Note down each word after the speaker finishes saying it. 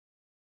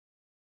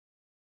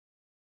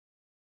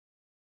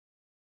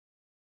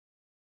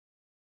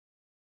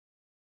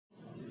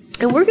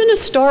And we're going to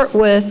start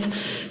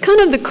with kind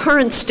of the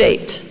current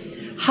state,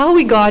 how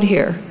we got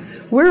here.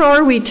 Where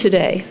are we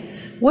today?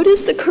 What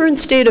is the current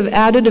state of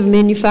additive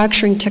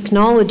manufacturing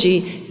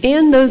technology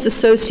and those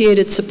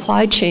associated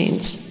supply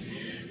chains?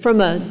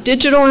 From a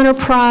digital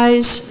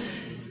enterprise,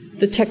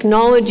 the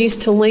technologies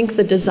to link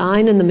the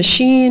design and the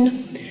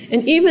machine,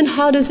 and even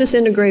how does this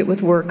integrate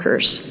with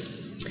workers?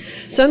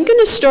 So I'm going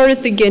to start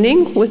at the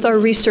beginning with our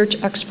research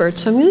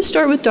experts. So I'm going to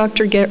start with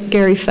Dr.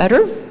 Gary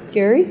Fetter,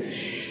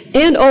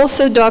 and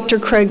also Dr.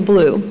 Craig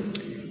Blue.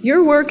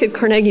 Your work at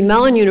Carnegie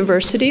Mellon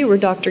University, where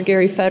Dr.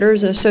 Gary Fetter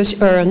is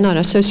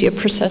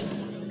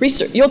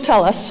you'll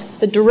tell us,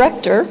 the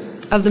director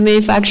of the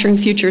Manufacturing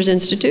Futures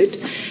Institute,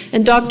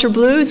 and Dr.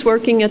 Blue is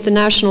working at the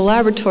National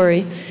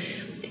Laboratory.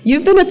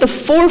 You've been at the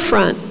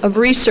forefront of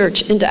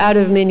research into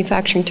additive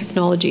manufacturing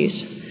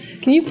technologies.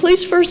 Can you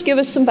please first give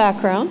us some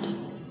background,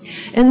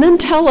 and then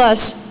tell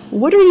us,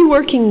 what are you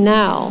working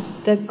now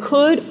that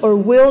could or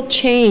will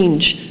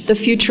change the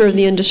future of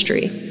the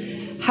industry?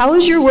 How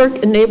has your work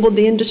enabled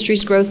the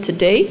industry's growth to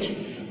date,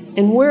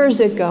 and where is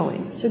it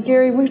going? So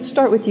Gary, we'll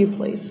start with you,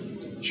 please.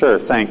 Sure.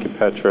 Thank you,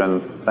 Petra,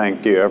 and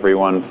thank you,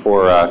 everyone,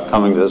 for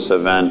coming to this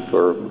event.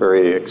 We're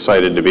very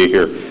excited to be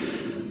here.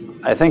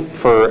 I think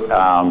for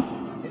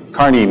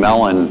Carnegie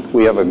Mellon,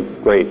 we have a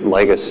great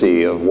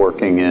legacy of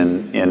working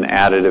in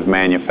additive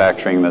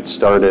manufacturing that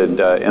started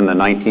in the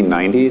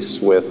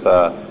 1990s with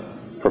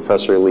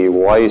Professor Lee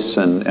Weiss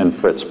and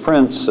Fritz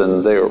Prince,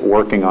 and they were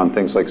working on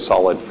things like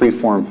solid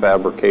freeform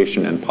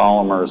fabrication in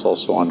polymers,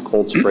 also on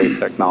cold spray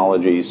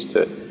technologies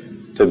to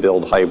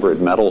build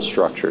hybrid metal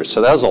structures. So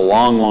that was a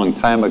long, long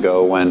time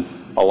ago when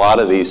a lot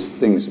of these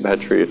things,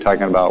 Petra, you're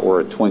talking about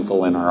were a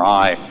twinkle in our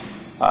eye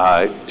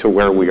to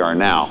where we are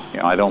now. You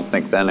know, I don't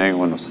think then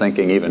anyone was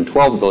thinking even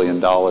 $12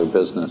 billion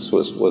business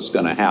was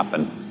going to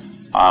happen.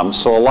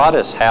 So a lot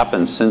has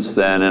happened since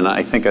then, and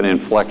I think an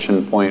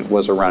inflection point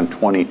was around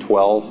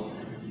 2012.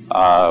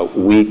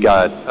 We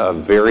got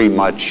very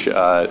much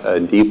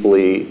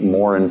deeply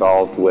more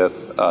involved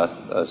with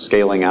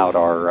scaling out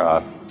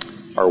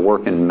our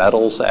work in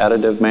metals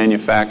additive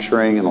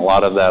manufacturing, and a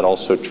lot of that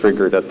also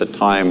triggered at the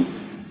time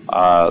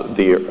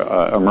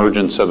the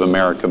emergence of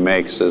America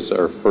Makes as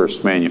our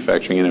first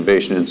manufacturing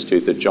innovation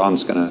institute that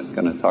John's going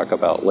to talk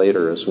about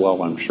later as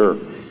well, I'm sure.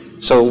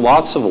 So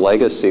lots of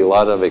legacy, a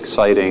lot of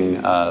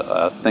exciting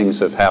things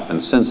have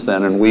happened since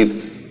then, and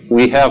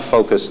we have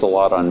focused a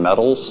lot on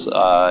metals.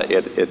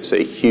 It's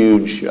a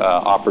huge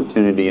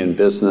opportunity in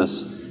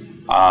business.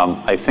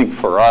 I think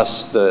for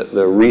us,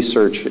 the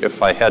research,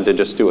 if I had to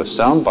just do a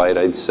soundbite,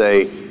 I'd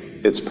say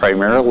it's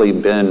primarily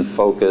been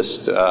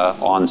focused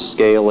on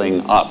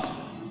scaling up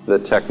the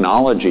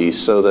technology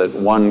so that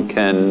one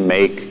can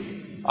make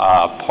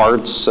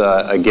parts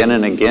again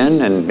and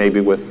again, and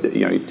maybe with,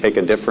 you take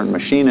a different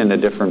machine in a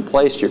different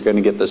place, you're going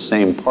to get the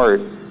same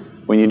part.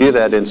 When you do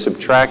that in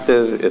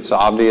subtractive, it's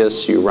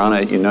obvious, you run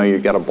it, you know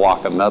you've got a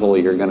block of metal,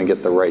 you're going to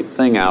get the right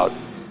thing out.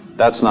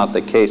 That's not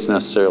the case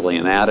necessarily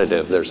in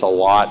additive. There's a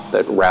lot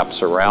that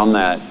wraps around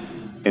that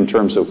in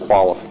terms of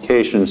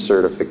qualification,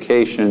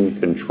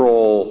 certification,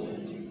 control,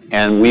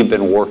 and we've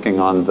been working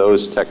on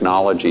those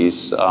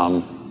technologies.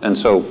 And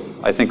so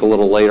I think a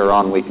little later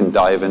on we can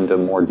dive into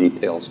more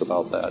details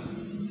about that.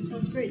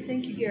 Sounds great.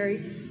 Thank you,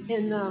 Gary.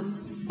 And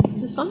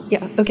this on?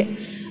 Yeah, okay.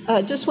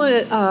 Just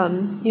want to,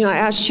 I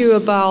asked you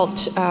about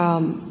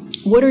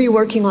what are you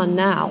working on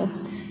now?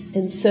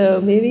 And so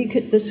maybe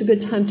this is a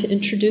good time to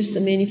introduce the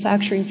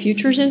Manufacturing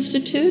Futures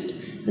Institute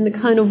and the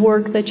kind of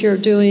work that you're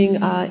doing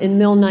in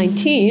Mill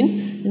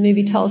 19, and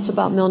maybe tell us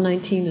about Mill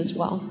 19 as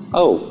well.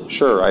 Oh,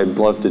 sure, I'd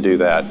love to do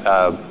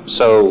that.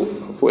 So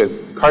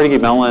with Carnegie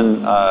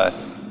Mellon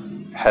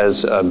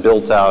has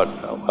built out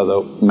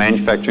the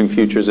Manufacturing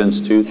Futures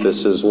Institute.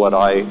 This is what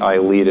I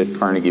lead at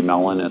Carnegie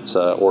Mellon. It's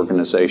an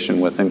organization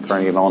within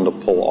Carnegie Mellon to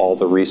pull all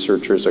the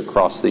researchers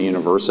across the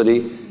university.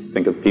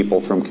 Think of people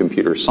from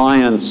computer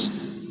science,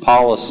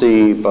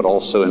 policy, but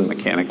also in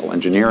mechanical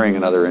engineering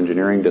and other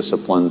engineering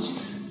disciplines,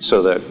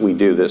 so that we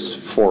do this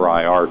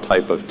 4IR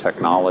type of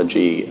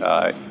technology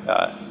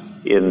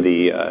in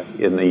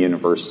the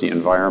university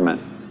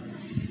environment.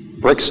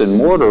 Bricks and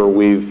mortar,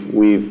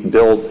 we've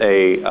built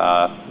a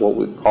what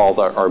we call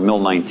our Mill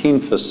 19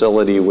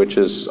 facility, which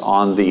is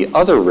on the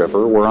other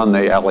river. We're on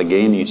the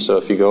Allegheny, so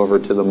if you go over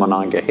to the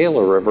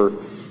Monongahela River,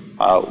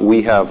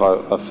 we have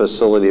a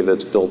facility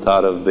that's built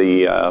out of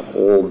the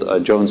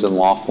old Jones and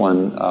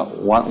Laughlin,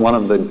 one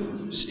of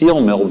the steel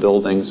mill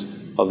buildings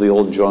of the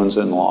old Jones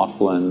and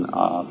Laughlin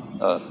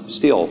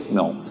steel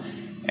mill.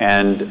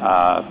 And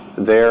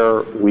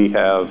there we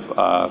have,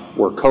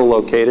 we're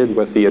co-located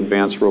with the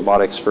Advanced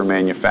Robotics for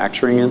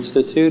Manufacturing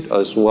Institute,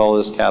 as well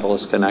as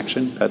Catalyst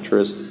Connection.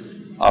 Petra's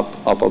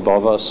up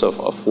above us,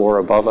 a floor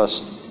above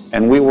us.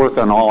 And we work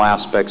on all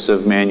aspects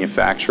of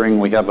manufacturing.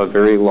 We have a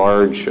very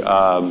large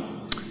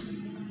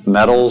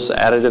metals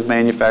additive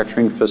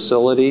manufacturing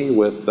facility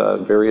with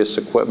various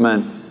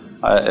equipment,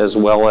 as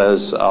well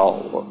as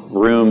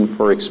room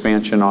for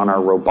expansion on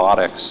our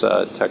robotics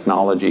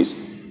technologies.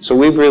 So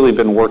we've really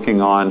been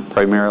working on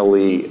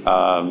primarily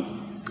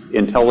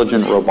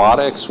intelligent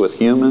robotics with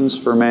humans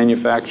for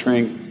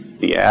manufacturing,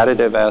 the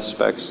additive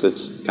aspects,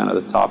 that's kind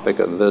of the topic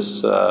of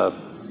this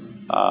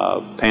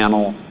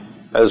panel,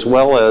 as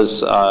well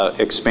as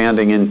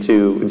expanding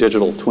into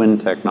digital twin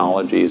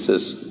technologies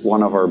is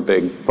one of our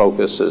big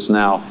focuses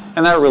now.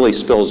 And that really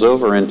spills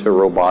over into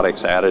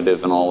robotics,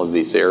 additive, and all of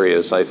these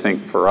areas. I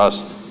think for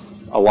us,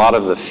 a lot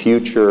of the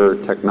future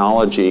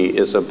technology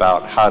is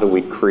about how do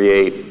we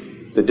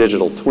create the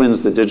digital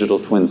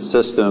twin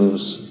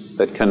systems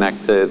that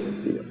connect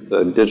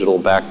the digital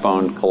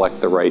backbone,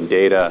 collect the right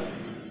data,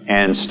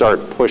 and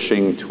start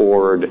pushing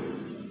toward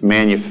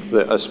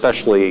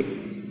especially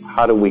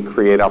how do we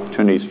create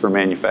opportunities for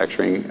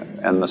manufacturing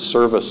and the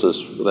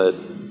services that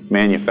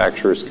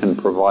manufacturers can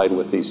provide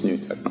with these new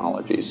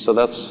technologies. So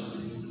that's,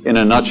 in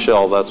a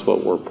nutshell, that's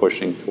what we're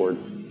pushing toward.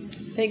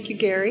 Thank you,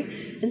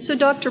 Gary. And so,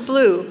 Dr.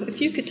 Blue,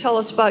 if you could tell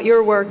us about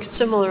your work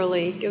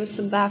similarly, give us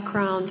some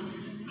background.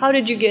 How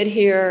did you get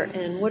here,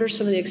 and what are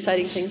some of the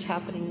exciting things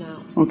happening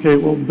now? Okay,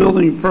 well,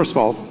 first of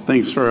all,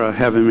 thanks for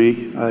having me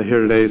here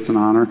today. It's an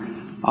honor.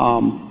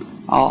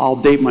 I'll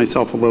date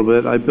myself a little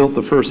bit. I built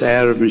the first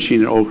additive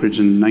machine at Oak Ridge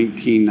in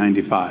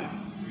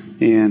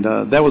 1995. And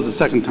that was the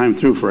second time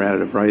through for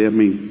additive, right? I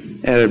mean,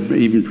 additive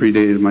even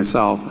predated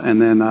myself.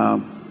 And then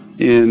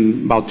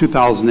in about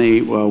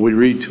 2008, we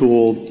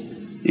retooled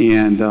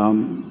and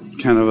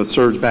kind of a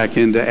surge back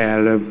into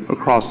additive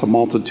across a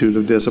multitude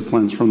of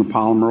disciplines, from the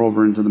polymer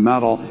over into the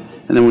metal.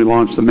 And then we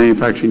launched the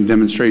manufacturing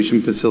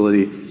demonstration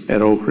facility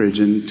at Oak Ridge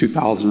in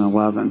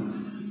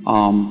 2011.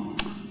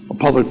 A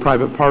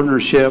public-private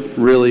partnership,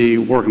 really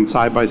working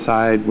side by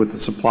side with the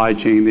supply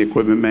chain, the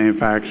equipment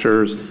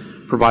manufacturers,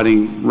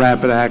 providing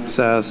rapid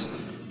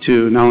access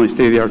to not only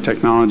state-of-the-art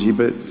technology,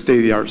 but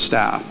state-of-the-art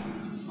staff.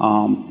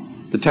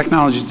 The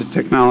technology is the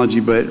technology,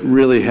 but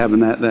really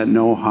having that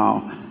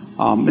know-how.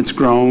 It's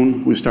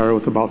grown. We started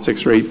with about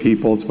 6 or 8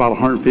 people. It's about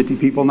 150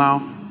 people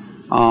now,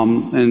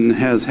 and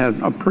has had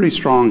a pretty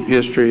strong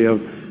history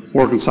of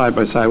working side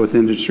by side with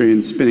industry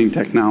and spinning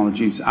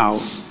technologies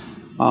out.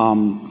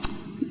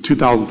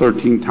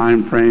 2013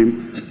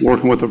 timeframe,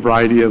 working with a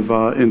variety of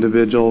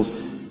individuals,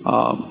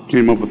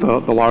 came up with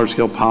the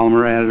large-scale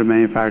polymer additive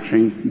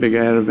manufacturing, big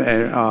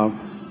additive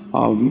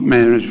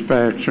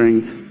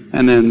manufacturing,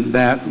 and then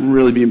that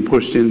really being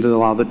pushed into a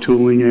lot of the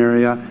tooling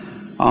area.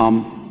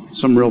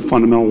 Some real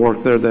fundamental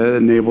work there that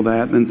enabled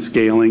that, and then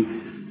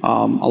scaling.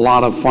 A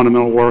lot of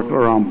fundamental work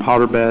around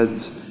powder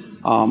beds.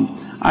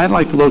 I'd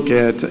like to look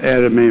at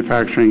additive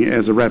manufacturing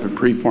as a rapid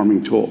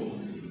preforming tool.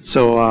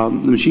 So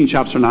the machine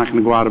shops are not going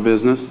to go out of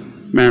business.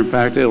 Matter of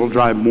fact, it'll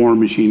drive more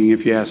machining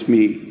if you ask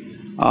me.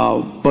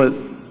 But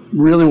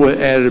really what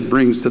additive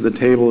brings to the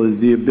table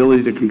is the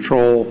ability to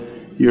control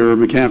your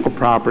mechanical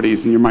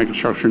properties and your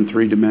microstructure in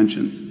 3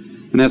 dimensions.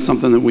 And that's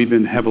something that we've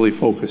been heavily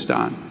focused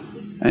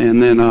on.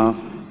 And then,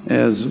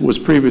 as was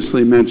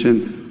previously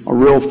mentioned, a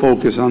real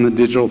focus on the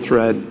digital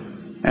thread,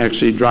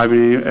 actually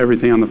driving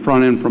everything on the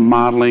front end from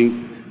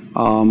modeling,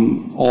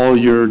 all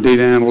your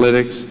data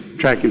analytics,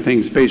 tracking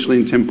things spatially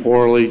and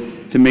temporally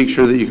to make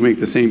sure that you can make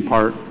the same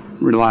part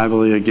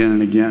reliably again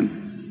and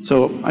again.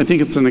 So I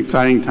think it's an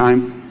exciting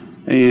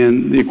time,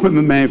 and the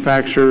equipment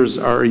manufacturers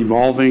are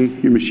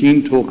evolving. Your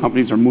machine tool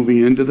companies are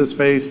moving into the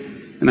space,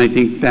 and I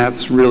think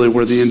that's really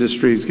where the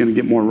industry is going to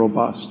get more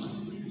robust.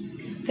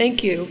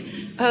 Thank you.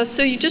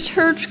 So you just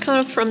heard kind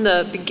of from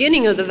the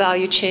beginning of the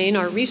value chain,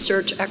 our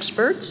research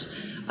experts.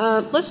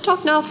 Let's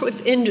talk now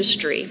with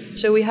industry.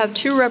 So we have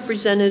 2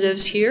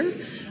 representatives here.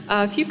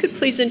 If you could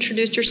please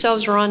introduce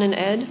yourselves, Ron and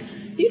Ed.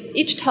 You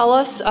each tell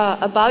us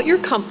about your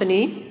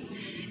company,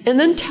 and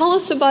then tell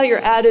us about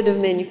your additive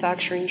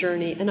manufacturing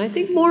journey. And I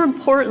think more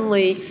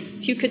importantly,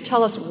 if you could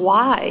tell us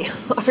why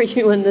are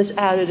you in this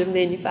additive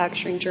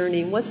manufacturing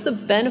journey? What's the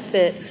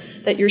benefit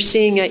that you're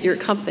seeing at your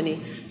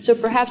company? So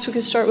perhaps we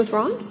could start with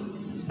Ron.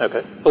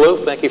 Okay. Hello,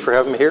 thank you for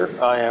having me here.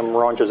 I am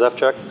Ron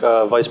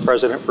Jozefchuk, Vice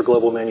President for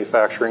Global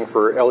Manufacturing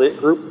for Elliott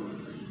Group.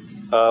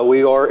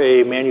 We are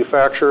a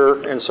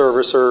manufacturer and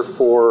servicer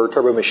for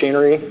turbo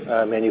machinery,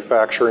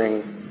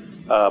 manufacturing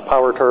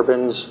power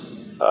turbines,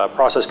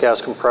 process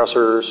gas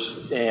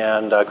compressors,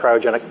 and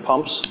cryogenic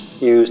pumps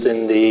used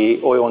in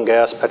the oil and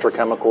gas,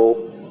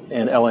 petrochemical,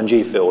 and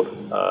LNG field.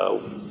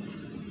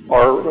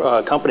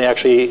 Our company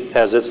actually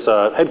has its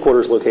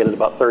headquarters located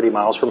about 30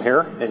 miles from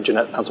here in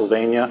Jeannette,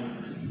 Pennsylvania,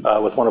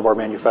 with one of our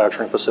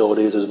manufacturing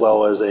facilities, as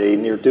well as a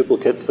near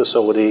duplicate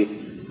facility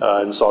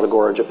in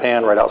Saitogahara,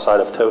 Japan, right outside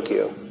of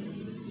Tokyo.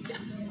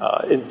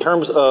 In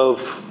terms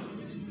of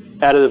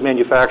additive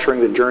manufacturing,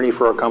 the journey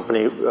for our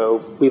company,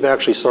 we've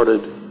actually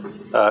started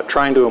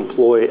trying to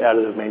employ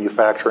additive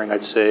manufacturing,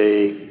 I'd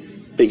say,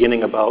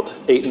 beginning about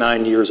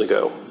 8-9 years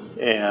ago.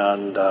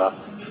 And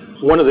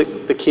one of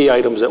the key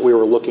items that we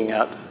were looking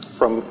at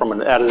from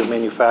an additive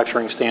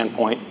manufacturing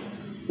standpoint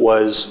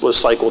was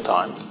cycle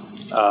time.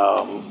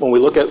 When we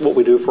look at what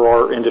we do for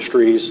our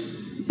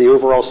industries, the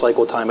overall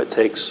cycle time it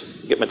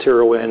takes to get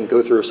material in,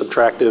 go through a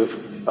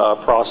subtractive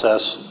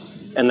process,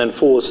 and then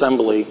full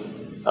assembly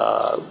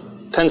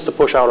tends to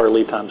push out our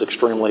lead times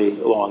extremely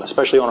long,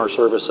 especially on our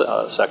service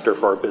sector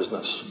for our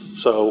business.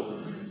 So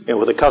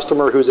With a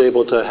customer who's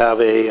able to have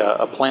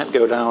a plant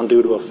go down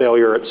due to a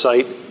failure at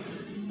site,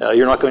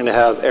 you're not going to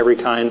have every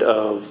kind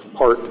of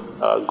part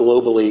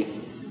globally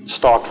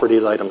stocked for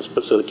these items.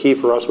 But so the key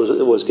for us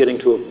was getting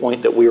to a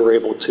point that we were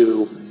able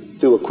to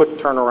do a quick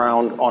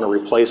turnaround on a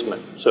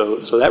replacement. So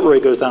that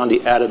really goes down the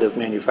additive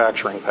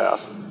manufacturing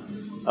path.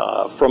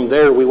 From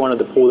there, we wanted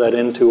to pull that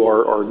into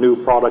our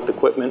new product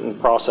equipment and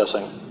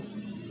processing.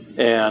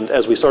 And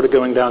as we started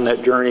going down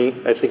that journey,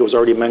 I think it was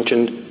already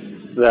mentioned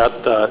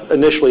that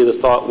initially the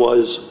thought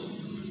was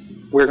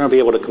we're going to be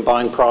able to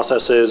combine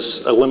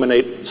processes,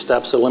 eliminate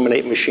steps,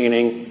 eliminate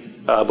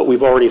machining, but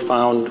we've already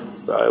found,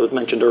 it was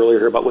mentioned earlier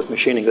here about with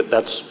machining,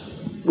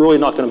 that's really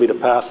not going to be the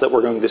path that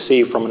we're going to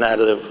see from an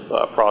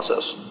additive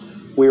process.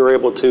 We were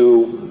able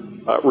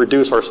to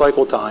reduce our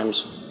cycle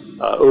times,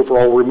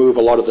 overall remove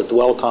a lot of the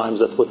dwell times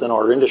that's within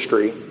our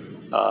industry.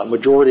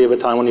 Majority of the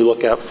time when you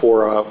look at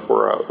for a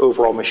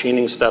overall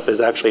machining step is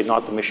actually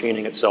not the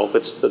machining itself,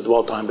 it's the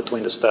dwell time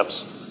between the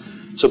steps.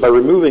 So by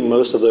removing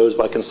most of those,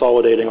 by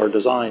consolidating our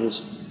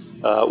designs,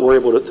 we're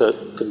able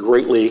to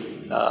greatly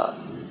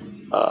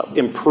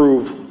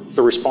improve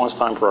the response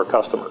time for our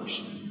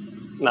customers.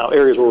 Now,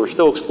 areas where we're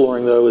still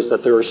exploring though is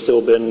that there has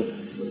still been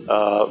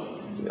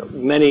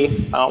many, I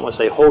don't want to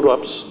say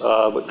holdups,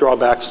 but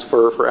drawbacks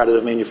for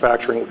additive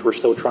manufacturing, which we're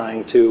still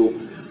trying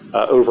to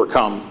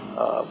overcome.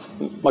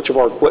 Much of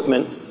our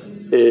equipment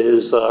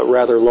is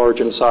rather large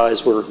in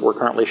size. We're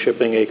currently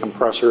shipping a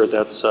compressor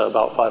that's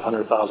about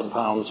 500,000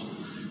 pounds.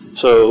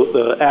 So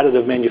the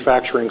additive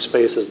manufacturing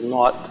space has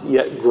not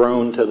yet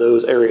grown to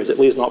those areas, at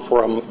least not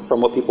from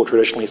what people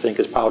traditionally think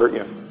is powder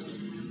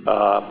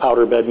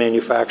bed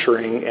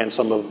manufacturing and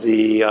some of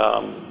the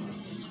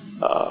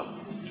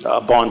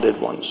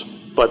bonded ones.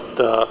 But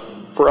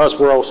for us,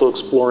 we're also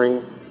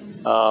exploring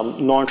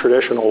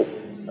non-traditional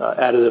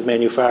additive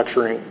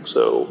manufacturing.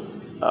 So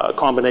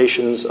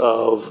combinations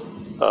of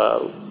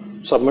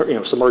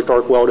submerged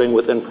arc welding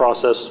with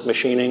in-process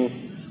machining,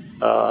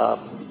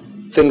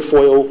 thin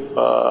foil,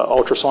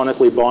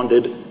 ultrasonically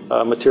bonded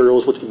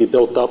materials which can be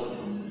built up.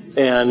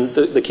 And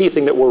the key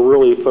thing that we're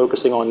really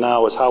focusing on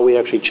now is how we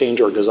actually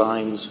change our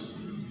designs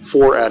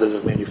for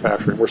additive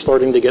manufacturing. We're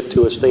starting to get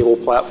to a stable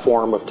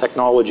platform of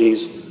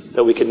technologies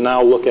that we can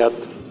now look at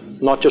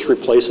not just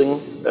replacing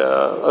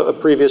a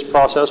previous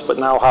process, but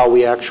now how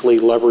we actually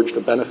leverage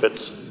the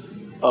benefits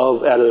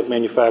of additive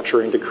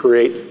manufacturing to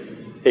create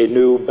a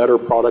new, better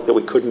product that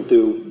we couldn't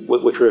do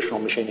with traditional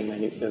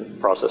machining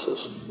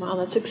processes. Wow,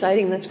 that's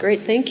exciting. That's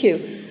great. Thank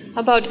you.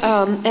 How about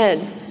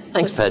Ed?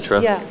 Thanks,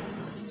 Petra. Yeah.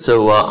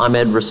 So I'm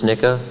Ed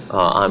Rusnicka.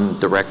 I'm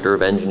Director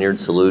of Engineered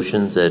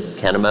Solutions at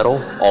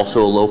Kennametal,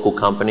 also a local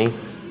company.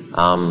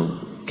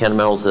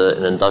 Kennametal is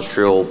an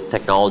industrial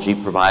technology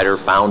provider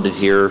founded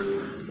here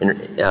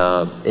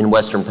in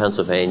Western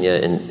Pennsylvania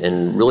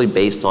and really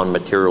based on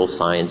material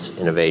science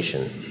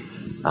innovation.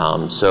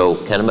 So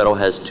Kennametal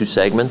has two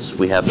segments.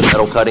 We have the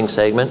metal cutting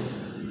segment,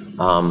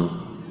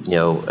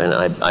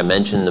 and I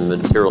mentioned the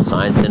material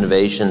science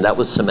innovation. That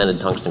was cemented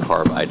tungsten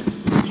carbide.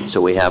 So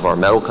we have our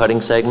metal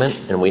cutting segment,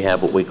 and we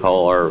have what we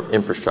call our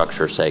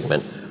infrastructure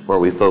segment, where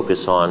we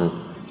focus on,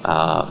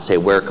 say,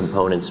 wear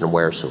components and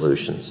wear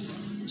solutions.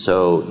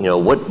 So,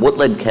 what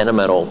led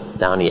Kennametal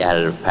down the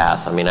additive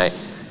path? I mean,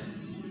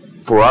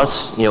 for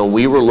us,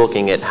 we were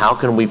looking at how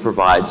can we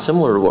provide,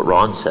 similar to what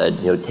Ron said,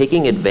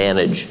 taking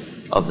advantage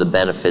of the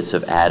benefits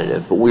of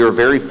additive, but we were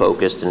very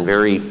focused and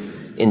very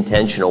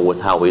intentional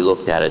with how we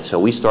looked at it. So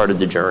we started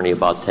the journey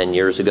about 10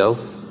 years ago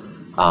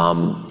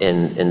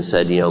and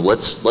said,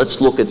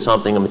 let's look at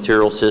something, a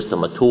material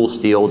system, a tool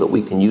steel that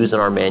we can use in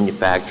our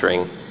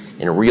manufacturing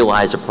and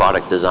realize a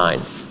product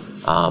design.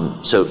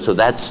 So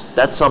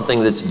that's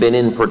something that's been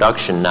in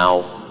production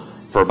now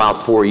for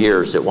about 4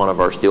 years at one of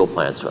our steel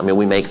plants. I mean,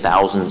 we make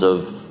thousands of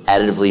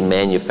additively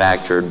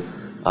manufactured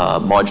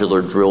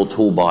modular drill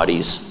tool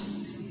bodies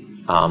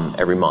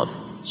every month.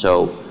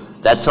 So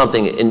that's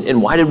something,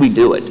 and why did we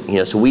do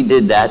it? So we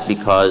did that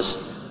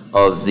because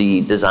of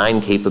the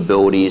design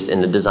capabilities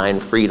and the design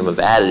freedom of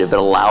additive. It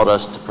allowed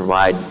us to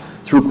provide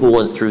through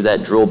coolant through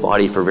that drill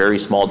body for very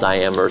small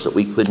diameters that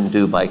we couldn't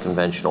do by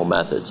conventional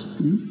methods.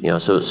 Mm-hmm.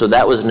 So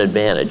that was an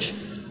advantage.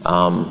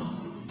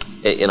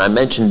 And I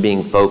mentioned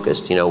being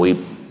focused.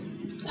 We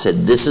said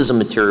this is a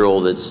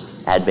material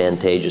that's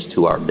advantageous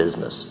to our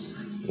business.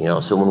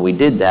 So when we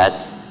did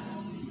that,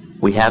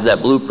 we have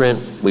that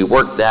blueprint, we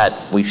worked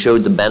that, we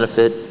showed the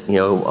benefit,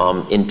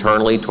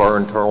 internally to our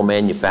internal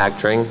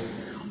manufacturing.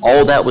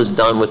 All that was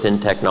done within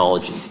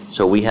technology.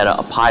 So we had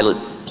a pilot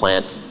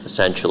plant,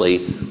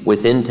 essentially,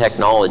 within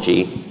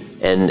technology,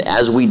 and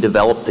as we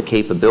developed the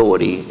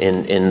capability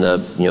in the,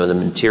 the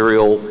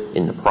material,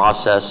 in the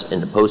process,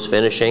 in the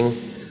post-finishing,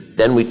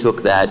 then we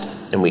took that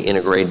and we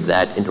integrated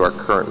that into our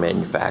current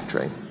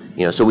manufacturing.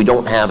 So we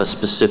don't have a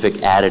specific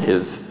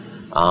additive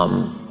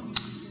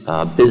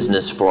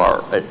business for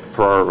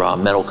our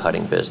metal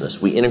cutting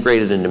business. We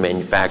integrated into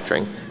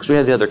manufacturing because we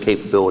have the other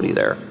capability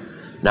there.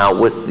 Now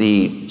with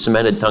the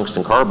cemented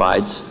tungsten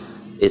carbides,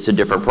 it's a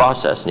different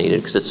process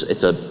needed because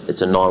it's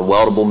a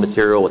non-weldable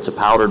material, it's a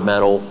powdered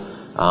metal,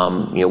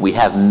 We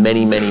have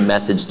many, many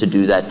methods to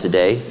do that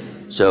today.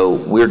 So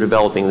we're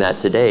developing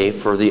that today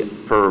for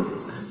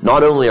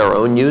not only our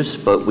own use,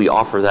 but we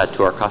offer that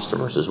to our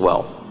customers as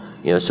well.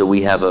 So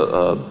we have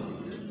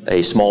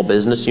a small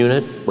business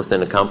unit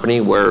within a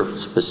company where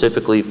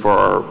specifically for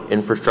our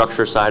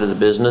infrastructure side of the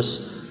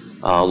business,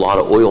 a lot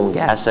of oil and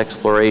gas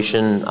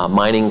exploration,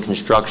 mining,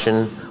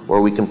 construction, where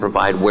we can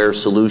provide wear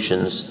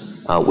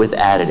solutions with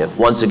additive.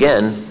 Once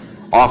again,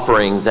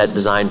 offering that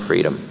design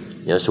freedom.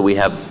 So we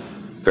have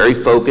very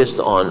focused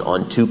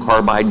on 2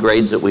 carbide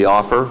grades that we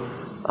offer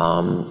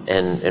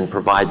and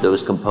provide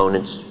those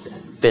components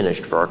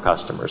finished for our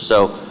customers.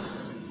 So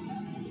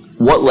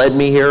what led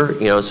me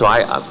here, so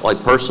I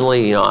like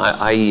personally,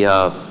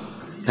 I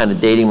kind of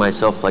dating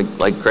myself,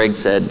 like Craig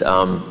said,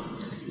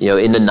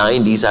 in the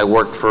 90s, I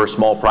worked for a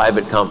small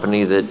private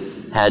company that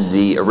had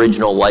the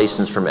original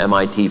license from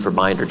MIT for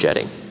binder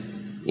jetting,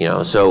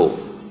 so,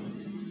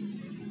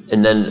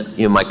 and then,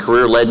 my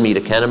career led me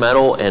to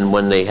Kennametal, and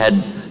when they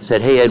had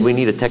said, hey, Ed, we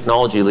need a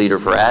technology leader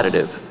for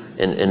additive,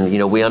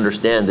 and we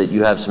understand that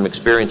you have some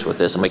experience with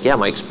this. I'm like, yeah,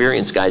 my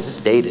experience, guys, is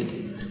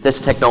dated. This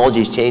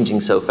technology is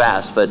changing so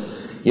fast, but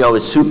I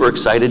was super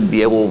excited to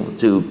be able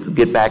to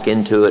get back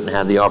into it and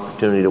have the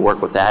opportunity to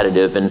work with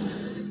additive.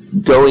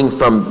 And going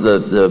from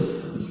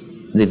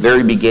the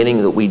very beginning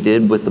that we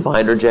did with the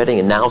binder jetting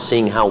and now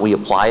seeing how we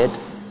apply it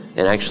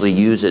and actually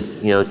use it,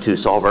 to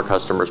solve our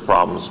customers'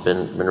 problems has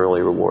been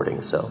really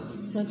rewarding. So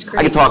that's great.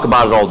 I could talk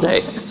about it all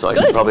day, so I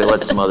should probably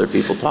let some other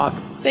people talk.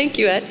 Thank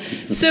you, Ed.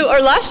 So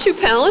our last 2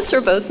 panelists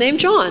are both named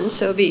John,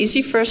 so it'll be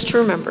easy for us to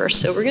remember.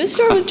 So we're going to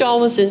start with John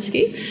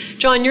Wazinski.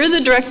 John, you're the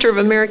director of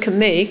America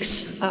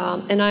Makes,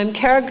 and I'm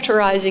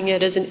characterizing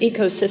it as an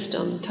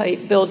ecosystem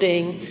type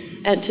building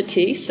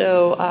entity.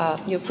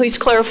 So please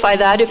clarify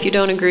that if you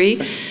don't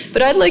agree.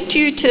 But I'd like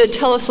you to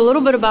tell us a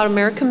little bit about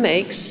America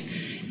Makes.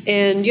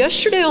 And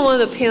yesterday on one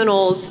of the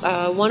panels,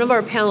 one of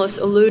our panelists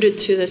alluded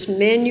to this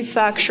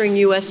Manufacturing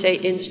USA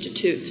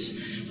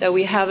Institutes that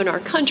we have in our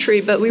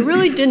country, but we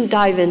really didn't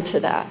dive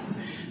into that.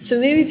 So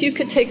maybe if you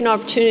could take an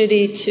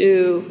opportunity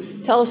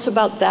to tell us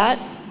about that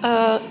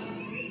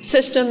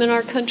system in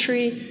our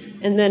country,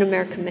 and then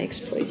America Makes,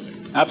 please.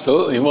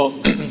 Absolutely. Well,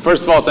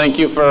 first of all, thank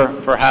you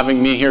for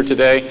having me here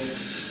today.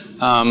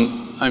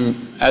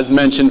 I'm, as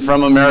mentioned,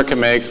 from America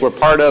Makes. We're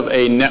part of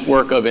a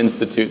network of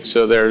institutes.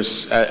 So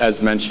there's,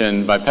 as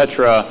mentioned by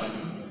Petra,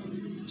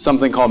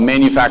 something called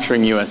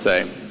Manufacturing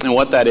USA. And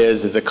what that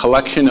is a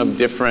collection of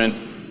different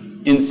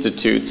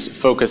institutes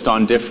focused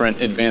on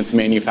different advanced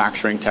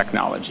manufacturing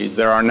technologies.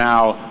 There are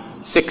now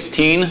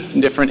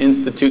 16 different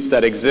institutes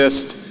that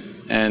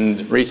exist,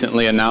 and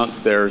recently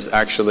announced there's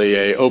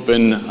actually an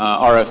open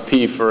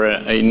RFP for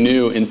a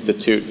new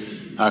institute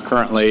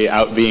currently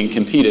out being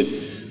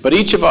competed. But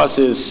each of us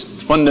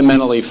is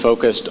fundamentally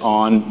focused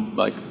on,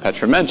 like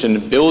Petra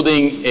mentioned,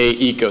 building an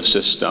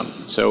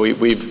ecosystem. So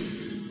we've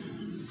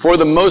for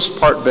the most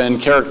part been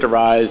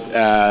characterized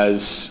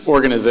as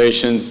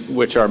organizations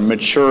which are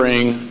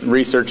maturing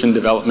research and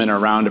development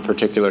around a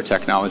particular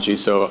technology.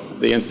 So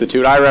the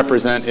institute I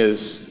represent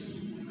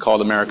is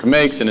called America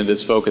Makes, and it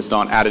is focused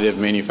on additive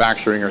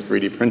manufacturing or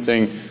 3D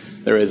printing.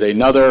 There is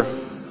another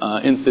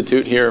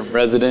institute here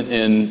resident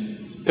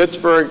in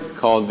Pittsburgh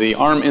called the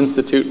ARM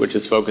Institute, which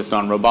is focused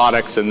on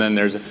robotics, and then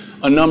there's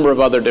a number of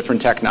other different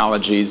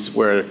technologies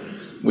where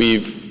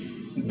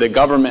the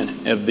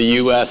government of the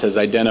U.S. has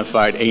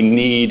identified a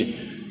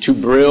need to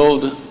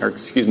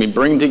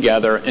bring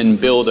together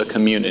and build a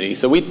community.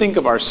 So we think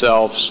of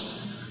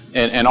ourselves,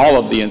 and all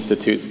of the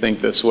institutes think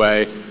this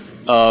way,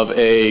 of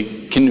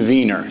a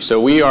convener.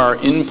 So we are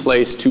in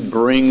place to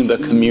bring the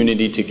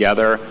community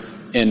together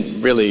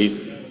and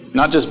really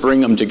not just bring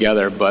them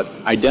together, but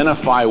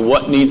identify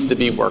what needs to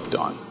be worked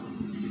on.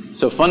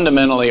 So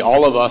fundamentally,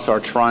 all of us are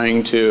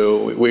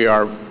we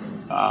are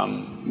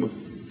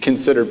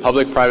considered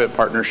public-private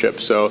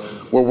partnerships. So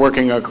we're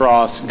working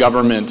across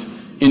government,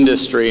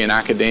 industry, and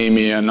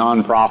academia,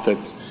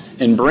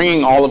 nonprofits, and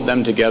bringing all of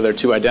them together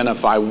to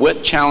identify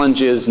what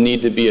challenges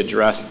need to be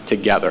addressed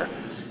together.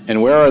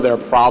 And where are there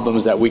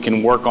problems that we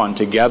can work on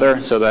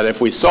together so that if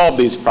we solve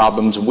these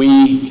problems,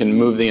 we can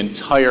move the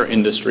entire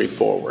industry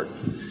forward.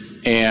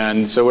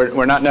 And so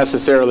we're not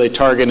necessarily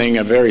targeting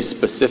a very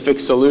specific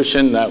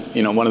solution that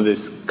one of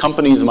these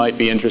companies might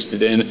be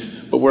interested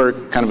in, but we're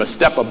kind of a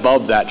step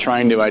above that,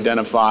 trying to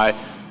identify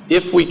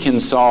if we can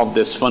solve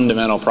this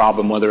fundamental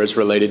problem, whether it's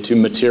related to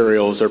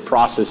materials or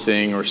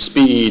processing or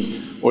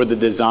speed or the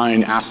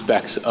design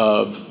aspects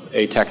of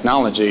a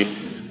technology,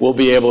 we'll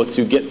be able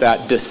to get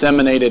that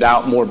disseminated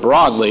out more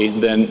broadly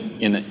than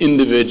in an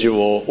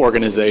individual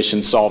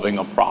organization solving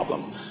a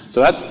problem.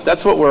 So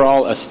that's what we're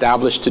all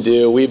established to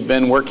do. We've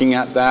been working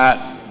at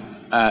that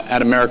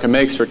at America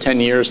Makes for 10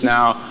 years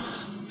now.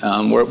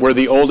 We're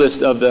the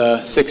oldest of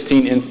the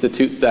 16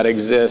 institutes that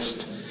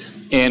exist,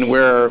 and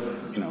we're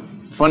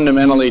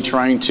fundamentally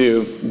trying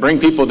to bring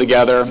people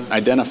together,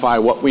 identify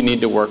what we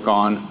need to work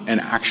on,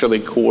 and actually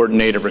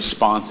coordinate a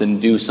response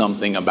and do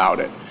something about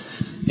it.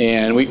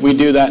 And we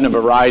do that in a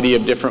variety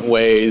of different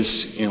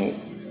ways.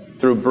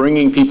 through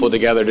bringing people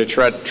together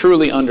to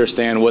truly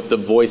understand what the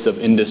voice of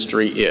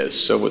industry is,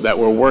 so that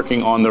we're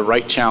working on the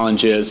right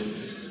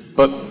challenges.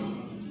 But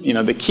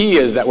the key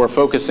is that we're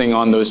focusing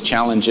on those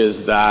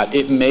challenges that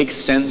it makes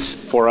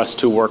sense for us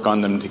to work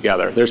on them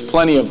together. There's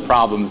plenty of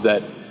problems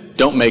that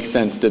don't make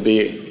sense to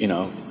be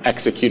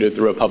executed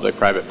through a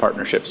public-private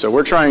partnership. So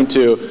we're trying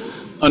to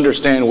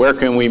understand where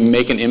can we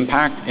make an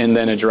impact and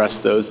then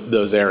address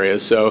those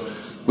areas. So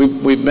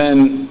we've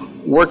been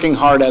working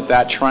hard at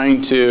that,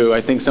 trying to,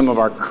 I think some of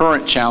our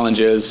current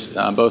challenges,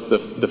 both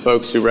the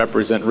folks who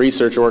represent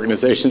research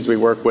organizations we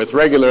work with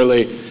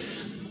regularly,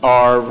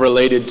 are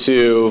related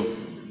to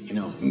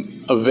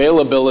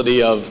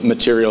availability of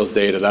materials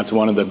data. That's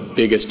one of the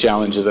biggest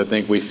challenges I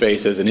think we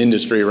face as an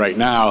industry right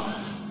now,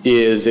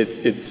 is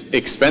it's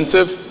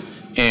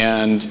expensive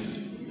and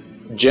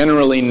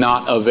generally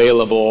not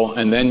available,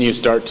 and then you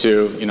start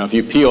to, if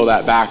you peel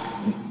that back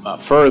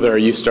further,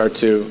 you start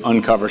to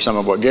uncover some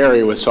of what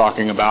Gary was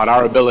talking about,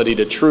 our ability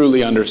to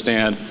truly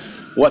understand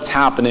what's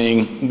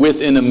happening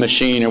within a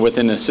machine or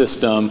within a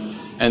system,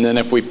 and then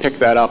if we pick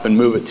that up and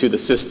move it to the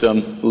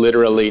system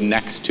literally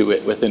next to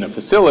it within a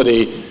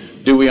facility,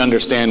 do we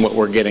understand what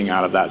we're getting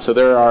out of that? So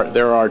there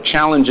are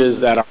challenges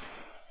that our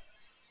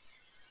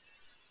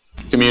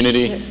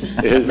community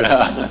is,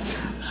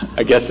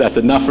 I guess that's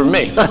enough for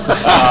me,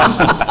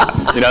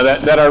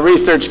 that our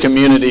research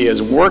community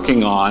is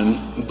working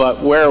on,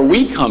 but where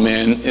we come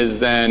in is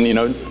then,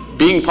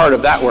 being part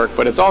of that work,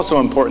 but it's also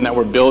important that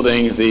we're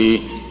building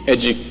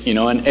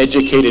an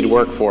educated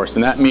workforce,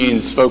 and that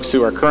means folks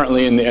who are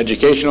currently in the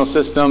educational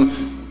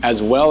system,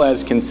 as well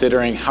as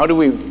considering how do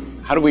we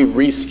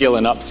reskill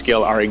and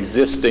upskill our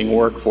existing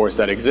workforce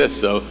that exists.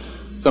 So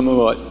some of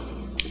what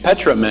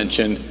Petra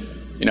mentioned,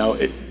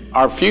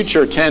 our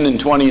future 10 and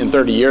 20 and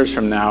 30 years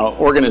from now,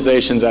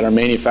 organizations that are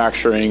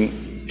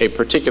manufacturing a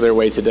particular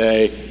way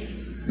today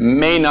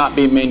may not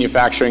be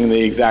manufacturing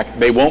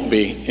they won't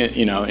be,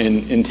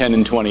 in 10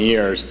 and 20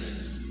 years.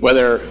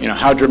 Whether,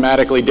 how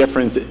dramatically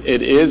different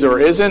it is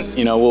or isn't,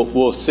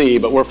 we'll see,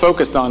 but we're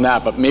focused on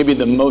that. But maybe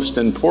the most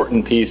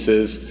important piece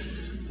is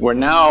we're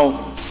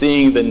now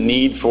seeing the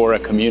need for a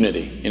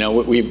community.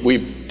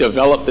 We've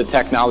developed the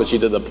technology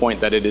to the point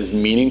that it is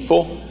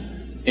meaningful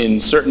in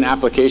certain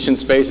application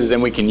spaces and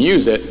we can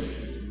use it,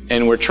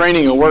 and we're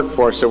training a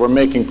workforce, so we're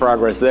making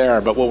progress there,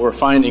 but what we're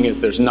finding is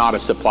there's not a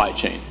supply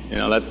chain.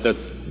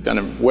 That's kind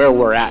of where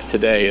we're at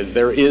today, is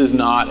there is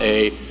not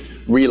a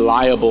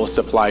reliable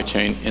supply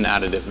chain in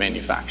additive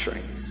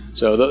manufacturing.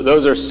 So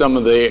those are some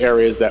of the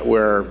areas that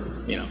we're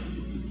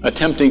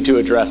attempting to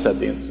address at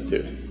the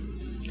Institute.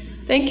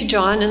 Thank you,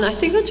 John. And I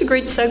think that's a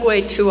great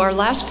segue to our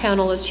last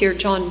panelist here,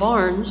 John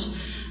Barnes.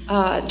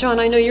 John,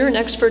 I know you're an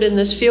expert in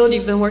this field.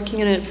 You've been working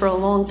in it for a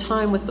long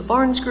time with the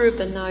Barnes Group,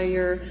 and now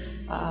you're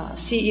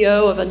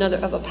CEO of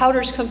a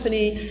powders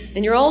company,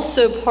 and you're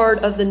also part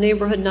of the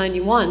Neighborhood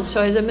 91.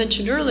 So as I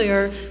mentioned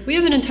earlier, we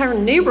have an entire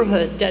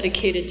neighborhood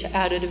dedicated to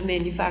additive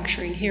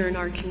manufacturing here in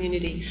our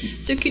community.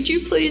 So could you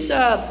please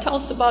tell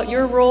us about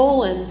your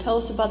role and tell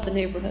us about the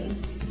neighborhood?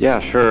 Yeah,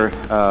 sure.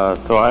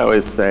 So I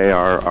always say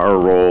our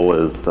role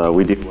is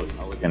we deal with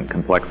elegant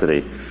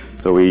complexity.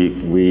 So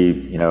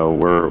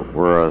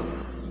we're a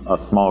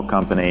small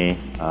company,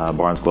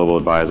 Barnes Global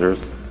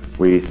Advisors.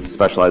 We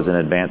specialize in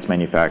advanced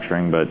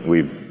manufacturing, but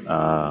we've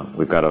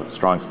got a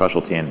strong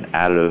specialty in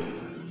additive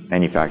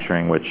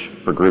manufacturing, which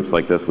for groups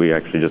like this, we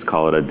actually just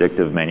call it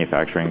additive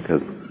manufacturing,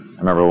 because I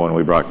remember when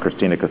we brought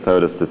Christina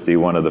Casotis to see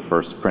one of the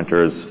first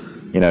printers,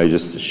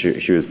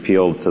 she was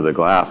peeled to the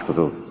glass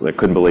because they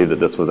couldn't believe that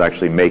this was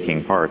actually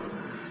making parts.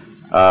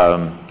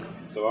 We're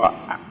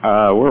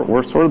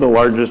sort of the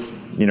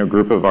largest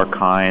group of our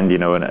kind,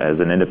 as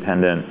an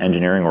independent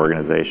engineering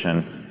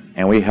organization.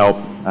 And we help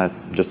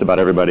just about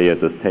everybody at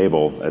this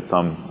table at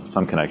some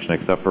connection,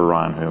 except for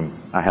Ron, whom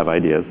I have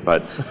ideas,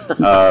 but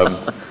I'll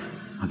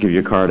give you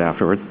a card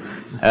afterwards.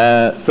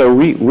 So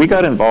we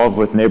got involved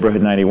with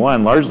Neighborhood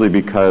 91 largely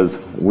because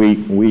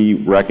we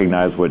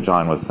recognize what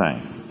John was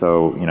saying.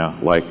 So,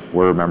 like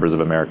we're members of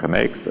America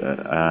Makes,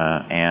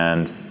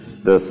 and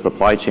the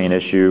supply chain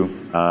issue,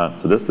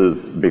 so this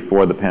is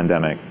before the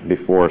pandemic,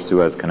 before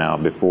Suez Canal,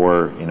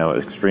 before,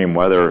 extreme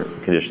weather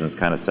conditions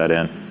kind of set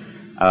in.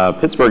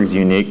 Pittsburgh's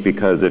unique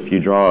because if you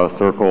draw a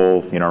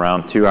circle,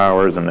 around 2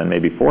 hours and then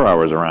maybe 4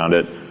 hours around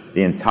it,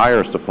 the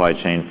entire supply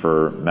chain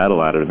for metal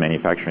additive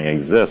manufacturing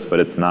exists, but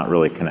it's not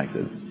really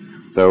connected.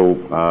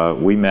 So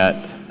we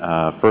met,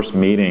 first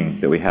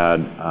meeting that we had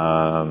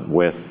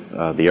with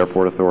the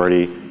Airport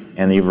Authority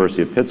and the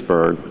University of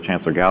Pittsburgh,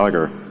 Chancellor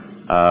Gallagher,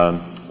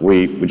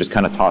 we just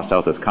kind of tossed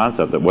out this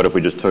concept that what if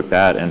we just took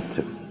that and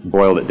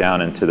boiled it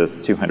down into this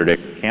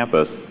 200-acre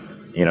campus,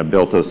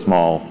 built a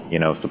small,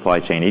 supply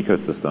chain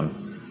ecosystem.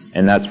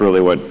 And that's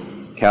really what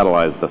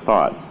catalyzed the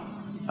thought.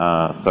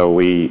 So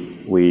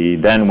we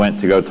then went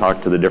to go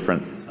talk to the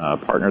different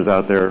partners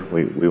out there.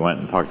 We went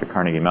and talked to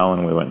Carnegie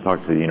Mellon. We went and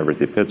talked to the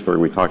University of Pittsburgh.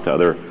 We talked to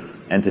other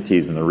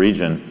entities in the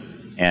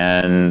region.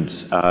 And,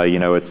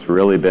 it's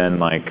really been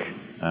like,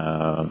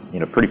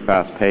 pretty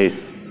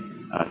fast-paced.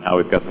 Now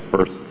we've got the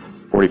first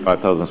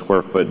 45,000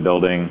 square foot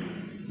building,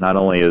 not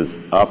only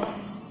is up,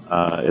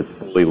 it's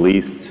fully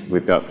leased.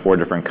 We've got 4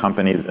 different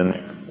companies in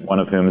there, one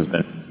of whom has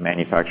been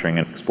manufacturing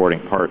and exporting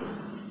parts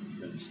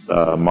since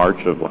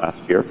March of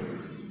last year.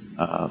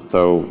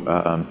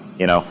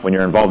 You know, when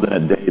you're involved in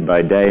it day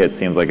by day, it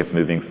seems like it's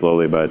moving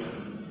slowly, but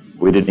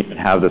we didn't even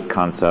have this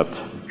concept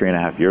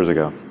 3.5 years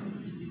ago.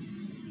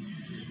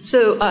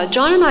 So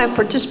John and I have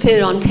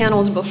participated on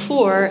panels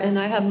before, and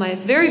I have my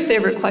very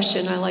favorite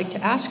question I like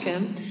to ask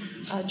him.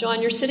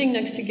 John, you're sitting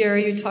next to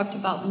Gary. You talked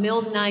about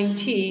Mill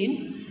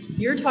 19.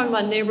 You're talking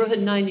about Neighborhood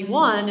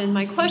 91, and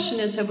my question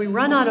is, have we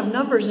run out of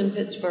numbers in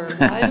Pittsburgh?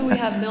 Why do we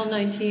have Mill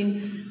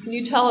 19? Can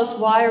you tell us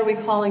why are we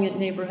calling it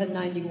Neighborhood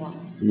 91?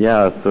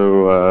 Yeah,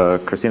 so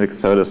Christina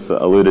Casotis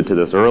alluded to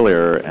this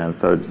earlier, and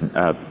so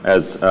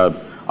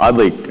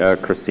oddly,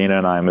 Christina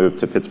and I moved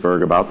to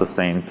Pittsburgh about the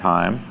same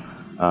time,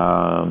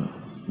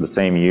 the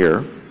same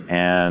year,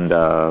 and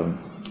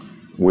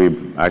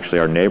we actually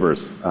are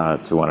neighbors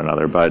to one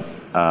another, but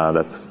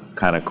that's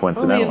kind of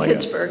coincidental. Only in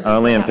Pittsburgh.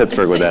 Only in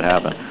Pittsburgh would that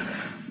happen.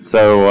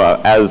 So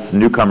as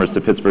newcomers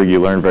to Pittsburgh, you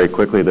learn very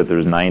quickly that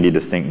there's 90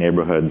 distinct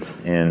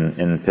neighborhoods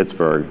in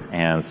Pittsburgh.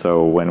 And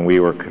so when we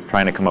were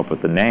trying to come up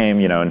with the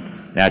name, you know,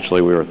 and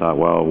naturally we thought,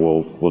 well,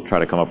 we'll try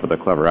to come up with a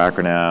clever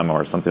acronym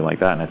or something like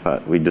that. And I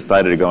thought we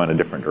decided to go in a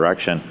different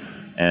direction.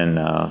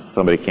 And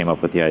somebody came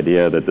up with the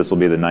idea that this will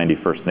be the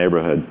 91st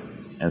neighborhood.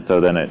 And so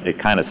then it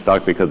kind of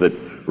stuck because it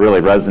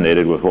really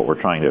resonated with what we're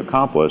trying to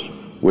accomplish,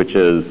 which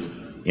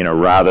is, you know,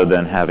 rather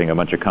than having a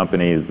bunch of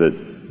companies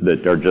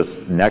that are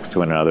just next to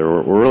one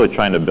another, we're really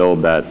trying to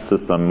build that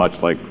system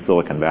much like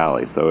Silicon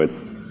Valley. So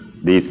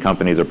these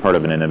companies are part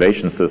of an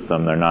innovation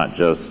system. They're not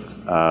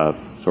just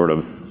sort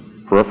of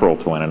peripheral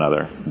to one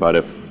another. But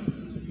if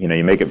you know,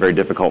 you make it very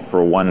difficult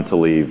for one to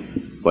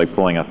leave, it's like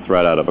pulling a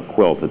thread out of a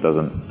quilt. It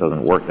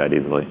doesn't work that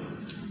easily.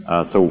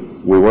 So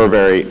we were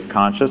very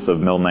conscious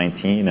of Mill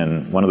 19,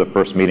 and one of the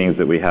first meetings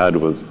that we had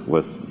was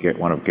with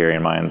one of Gary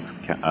and mine's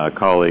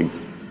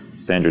colleagues,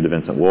 Sandra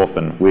DeVincent-Wolf,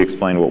 and we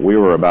explained what we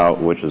were about,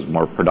 which is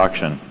more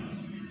production,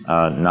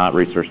 not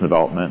research and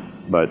development,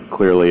 but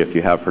clearly if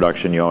you have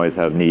production, you always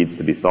have needs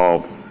to be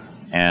solved.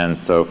 And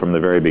so from the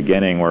very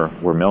beginning,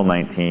 we're Mill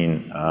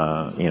 19,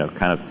 you know,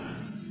 kind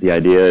of the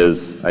idea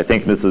is, I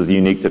think this is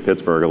unique to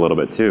Pittsburgh a little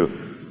bit too.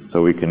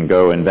 So we can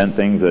go invent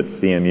things at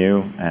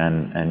CMU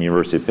and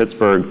University of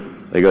Pittsburgh.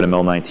 They go to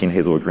Mill 19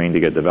 Hazelwood Green to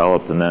get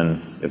developed, and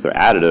then if they're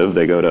additive,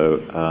 they go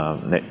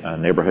to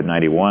Neighborhood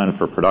 91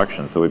 for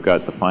production. So we've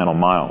got the final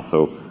mile.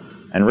 So,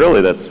 and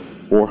really that's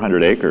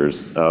 400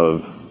 acres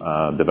of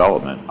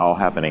development all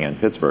happening in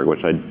Pittsburgh,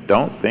 which I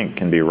don't think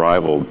can be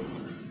rivaled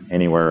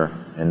anywhere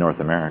in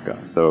North America.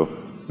 So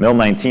Mill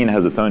 19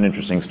 has its own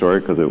interesting story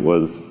because it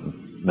was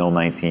Mill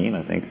 19.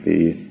 I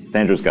think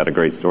Sandra's got a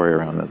great story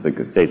around this.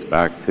 It dates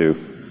back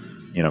to,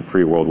 you know,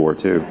 pre-World War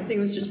II. I think it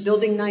was just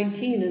building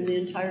 19 and the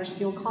entire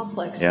steel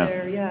complex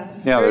there, Yeah,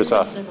 Very there's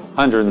a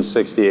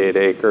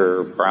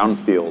 168-acre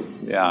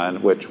brownfield,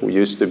 and which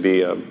used to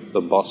be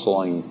the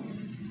bustling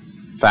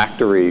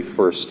factory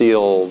for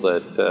steel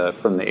that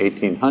from the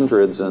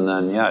 1800s, and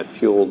then, it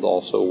fueled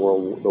also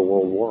the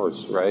world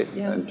wars, right?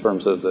 Yeah. In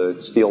terms of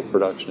the steel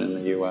production in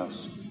the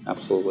U.S.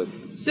 Absolutely.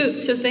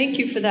 So thank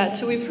you for that.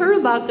 So we've heard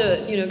about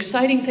the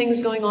exciting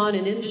things going on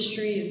in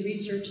industry and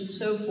research and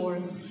so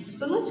forth.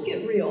 But let's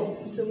get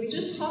real. So we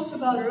just talked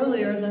about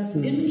earlier that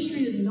the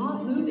industry is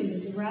not moving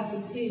at the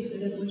rapid pace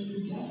that it was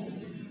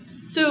projected.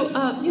 So,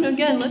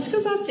 again, let's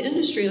go back to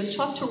industry. Let's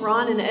talk to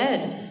Ron and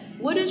Ed.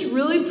 What is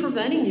really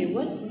preventing you?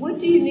 What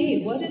do you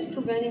need? What is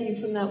preventing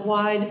you from that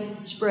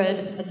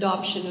widespread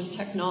adoption of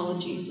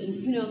technologies?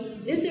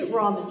 And, is it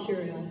raw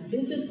materials?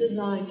 Is it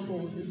design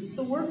tools? Is it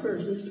the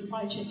workers, the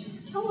supply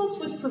chain? Tell us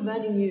what's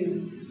preventing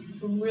you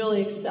from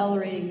really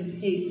accelerating the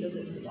pace of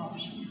this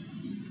adoption.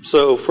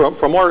 So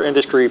from our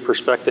industry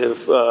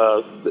perspective,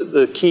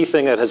 the key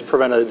thing that has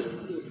prevented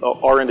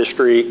our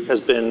industry has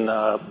been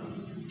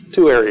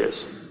 2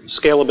 areas.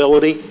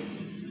 Scalability.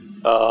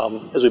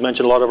 As we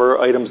mentioned, a lot of our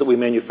items that we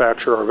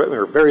manufacture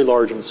are very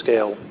large in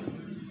scale.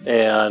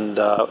 And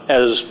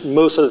as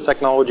most of the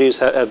technologies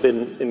have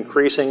been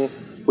increasing,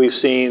 we've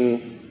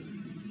seen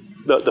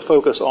the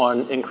focus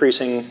on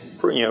increasing,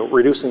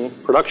 reducing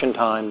production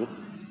time,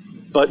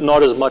 but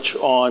not as much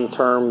on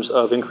terms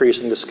of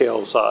increasing the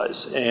scale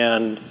size.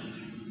 And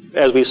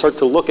as we start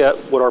to look at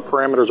what our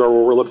parameters are,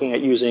 where we're looking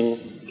at using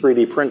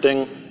 3D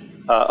printing,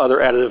 other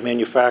additive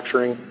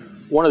manufacturing,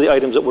 one of the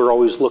items that we're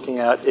always looking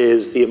at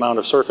is the amount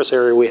of surface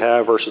area we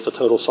have versus the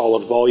total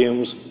solid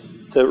volumes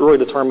to really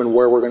determine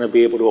where we're going to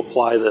be able to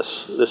apply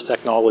this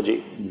technology.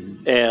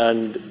 Mm-hmm.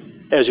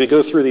 And as we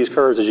go through these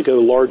curves, as you go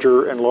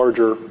larger and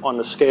larger on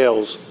the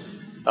scales,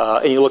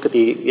 and you look at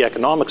the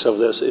economics of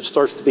this, it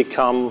starts to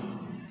become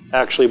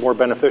actually more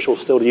beneficial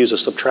still to use a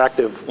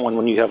subtractive one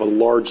when you have a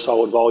large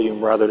solid volume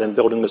rather than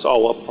building this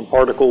all up from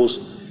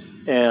particles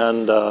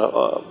and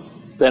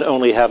then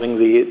only having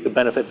the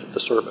benefit of the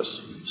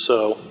surface.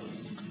 So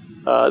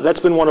that's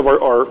been one of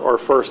our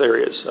first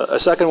areas. A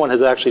second one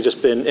has actually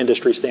just been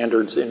industry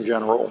standards in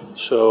general.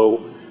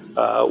 So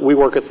We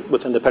work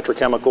within the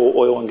petrochemical,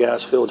 oil and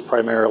gas fields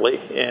primarily,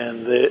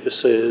 and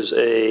this is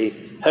a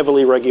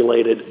heavily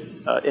regulated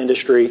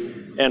industry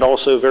and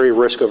also very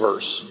risk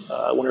averse.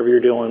 Whenever you're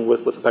dealing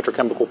with a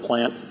petrochemical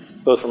plant,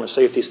 both from a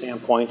safety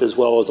standpoint as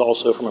well as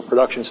also from a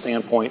production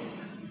standpoint,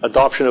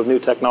 adoption of new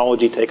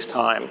technology takes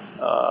time.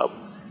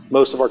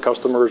 Most of our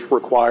customers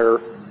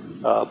require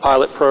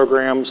pilot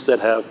programs that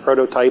have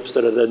prototypes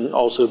that have then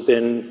also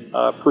been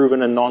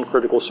proven in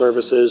non-critical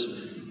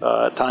services,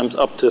 times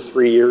up to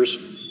 3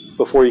 years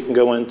before you can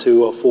go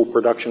into a full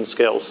production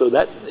scale. So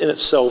that in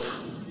itself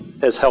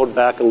has held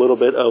back a little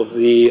bit of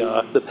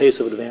the pace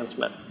of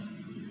advancement.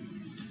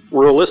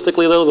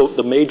 Realistically though,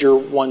 the major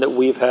one that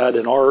we've had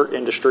in our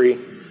industry,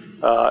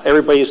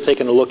 everybody's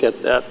taken a look at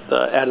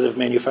additive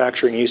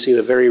manufacturing. You see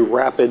the very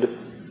rapid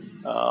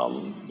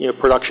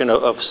production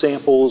of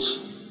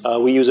samples.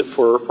 We use it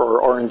for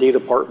our R&D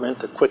department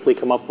to quickly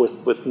come up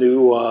with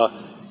new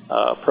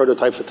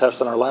prototypes to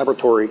test in our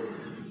laboratory.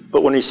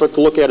 But when you start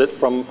to look at it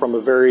from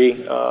a very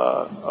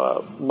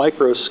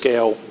micro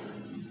scale,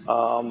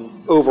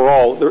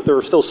 overall, there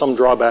are still some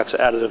drawbacks to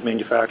additive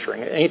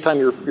manufacturing. Anytime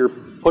you're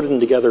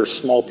putting together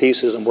small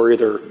pieces and we're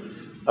either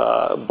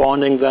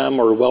bonding them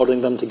or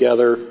welding them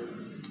together,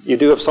 you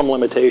do have some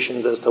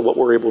limitations as to what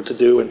we're able to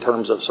do in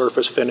terms of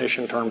surface finish,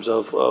 in terms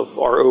of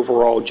our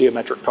overall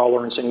geometric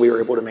tolerancing we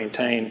are able to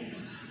maintain.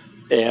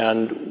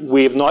 And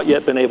we have not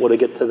yet been able to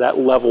get to that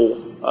level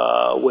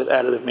with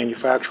additive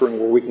manufacturing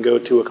where we can go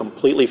to a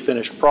completely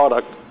finished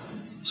product.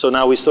 So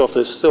now we still have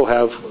to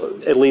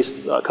have at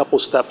least a couple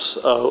steps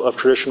of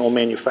traditional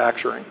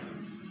manufacturing.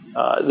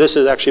 This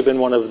has actually been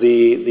one of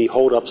the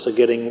holdups to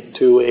getting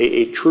to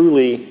a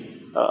truly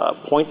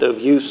point of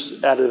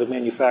use additive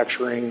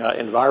manufacturing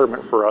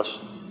environment for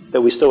us,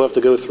 that we still have to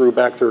go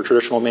back through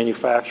traditional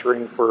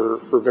manufacturing for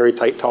very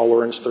tight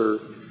tolerance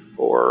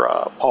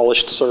or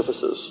polished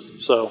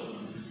surfaces. So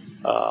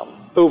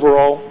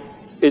overall,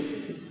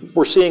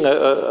 we're seeing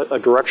a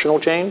directional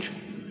change,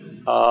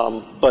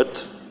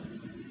 but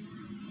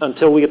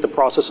until we get the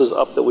processes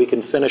up that we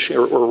can finish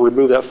or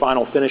remove that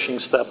final finishing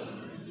step,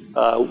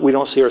 we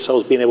don't see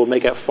ourselves being able to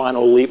make that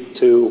final leap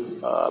to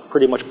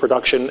pretty much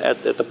production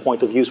at the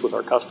point of use with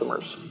our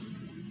customers.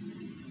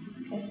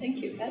 Okay, thank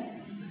you.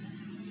 Ed?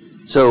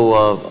 So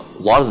a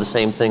lot of the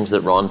same things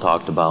that Ron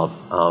talked about,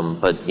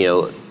 but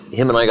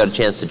him and I got a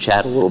chance to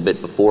chat a little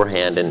bit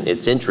beforehand, and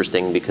it's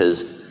interesting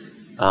because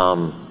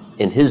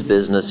in his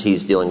business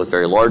he's dealing with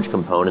very large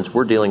components.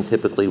 We're dealing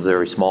typically with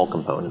very small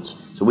components,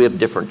 so we have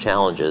different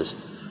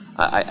challenges.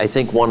 I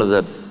think one of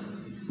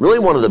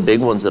the big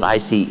ones that I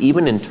see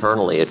even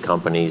internally at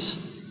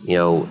companies,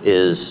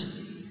 is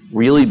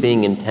really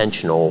being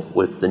intentional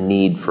with the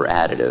need for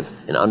additive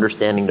and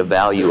understanding the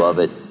value of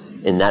it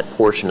in that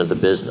portion of the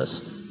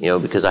business.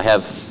 Because I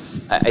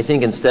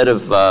think instead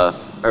of,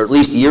 or at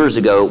least years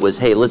ago, it was,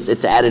 hey,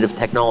 it's additive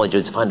technology,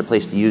 let's find a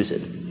place to use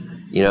it.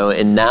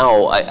 And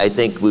now I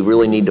think we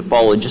really need to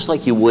follow, just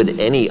like you would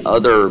any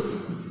other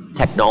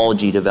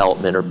technology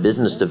development or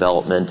business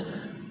development,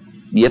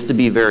 you have to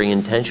be very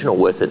intentional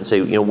with it and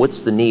say,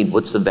 what's the need?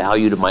 What's the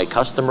value to my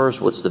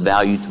customers? What's the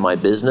value to my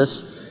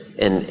business?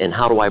 And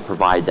how do I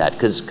provide that?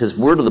 Because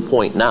we're to the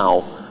point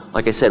now,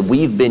 like I said,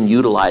 we've been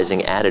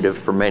utilizing additive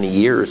for many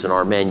years in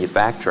our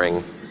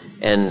manufacturing,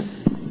 and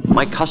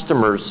my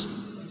customers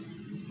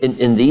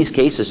in these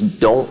cases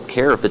don't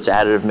care if it's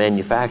additive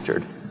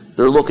manufactured.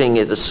 They're looking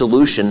at a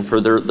solution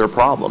for their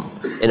problem.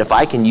 And if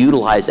I can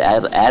utilize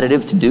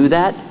additive to do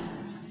that,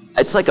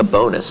 it's like a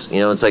bonus.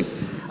 It's like,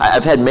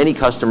 I've had many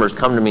customers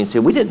come to me and say,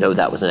 we didn't know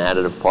that was an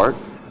additive part.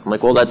 I'm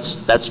like, well,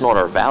 that's not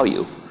our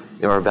value.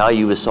 Our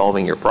value is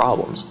solving your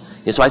problems.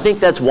 And so I think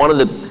that's one of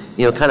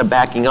the, kind of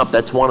backing up,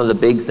 that's one of the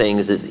big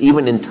things is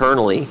even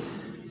internally,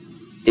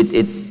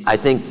 it's I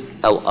think,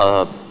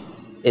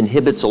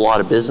 inhibits a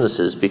lot of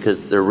businesses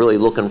because they're really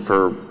looking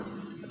for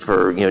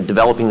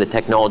developing the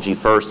technology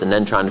first and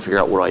then trying to figure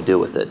out what do I do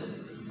with it.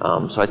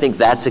 So I think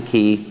that's a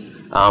key.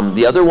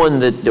 The other one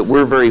that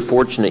we're very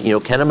fortunate,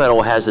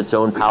 Kennametal has its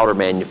own powder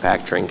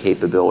manufacturing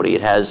capability.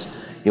 It has,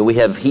 we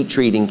have heat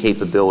treating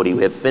capability,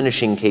 we have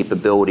finishing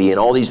capability, and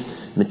all these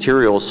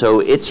materials. So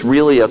it's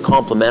really a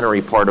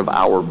complementary part of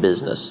our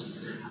business.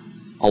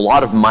 A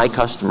lot of my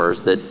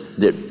customers that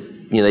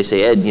they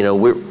say, Ed,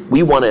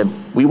 we want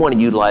to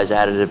utilize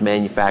additive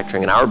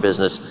manufacturing in our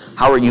business.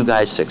 How are you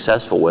guys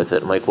successful with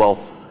it? I'm like, well,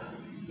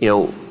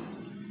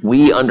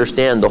 we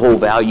understand the whole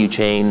value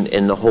chain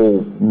and the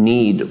whole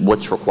need,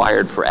 what's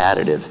required for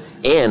additive,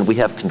 and we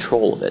have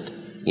control of it.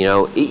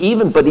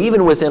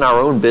 Even within our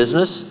own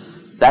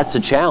business, that's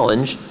a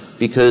challenge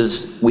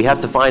because we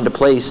have to find a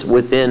place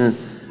within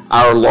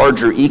our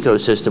larger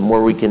ecosystem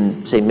where we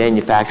can, say,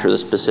 manufacture the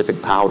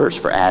specific powders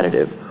for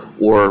additive,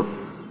 or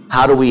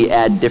how do we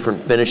add different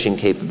finishing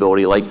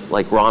capability,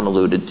 like Ron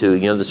alluded to.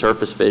 The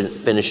surface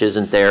finish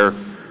isn't there.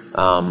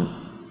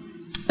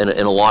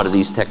 In a lot of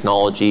these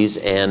technologies,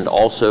 and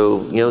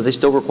also, they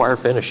still require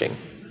finishing.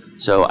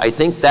 So I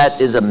think that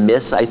is a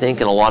miss,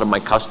 in a lot of my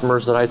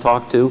customers that I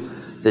talk to,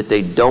 that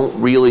they don't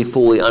really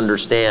fully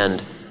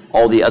understand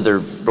all the other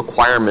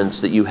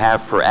requirements that you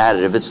have for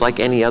additive. It's like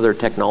any other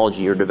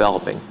technology you're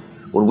developing.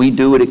 When we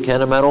do it at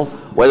Kennametal,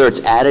 whether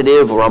it's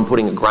additive or I'm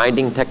putting a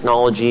grinding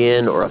technology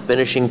in or a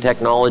finishing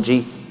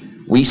technology,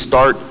 we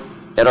start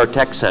at our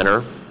tech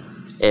center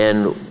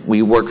and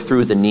we work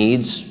through the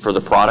needs for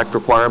the product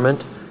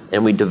requirement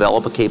and we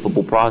develop a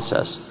capable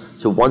process.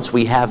 So once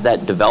we have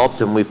that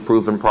developed and we've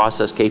proven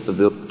process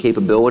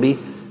capability,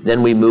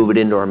 then we move it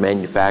into our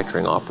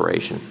manufacturing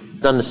operation.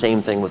 We've done the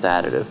same thing with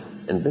additive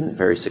and been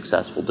very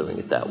successful doing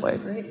it that way.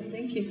 Great,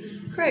 thank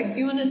you. Craig,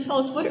 you want to tell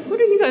us, what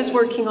are you guys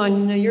working on?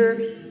 You know, you're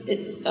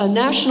a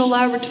national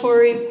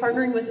laboratory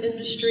partnering with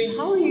industry.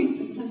 How are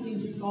you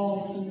attempting to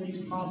solve some of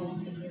these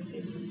problems that they're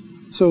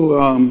facing? So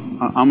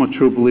I'm a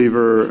true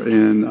believer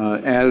in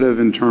additive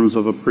in terms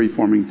of a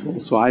preforming tool.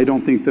 So I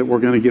don't think that we're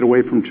going to get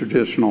away from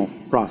traditional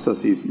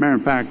processes. Matter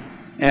of fact,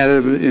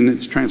 additive in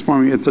its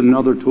transforming, it's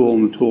another tool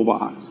in the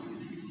toolbox.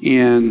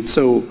 And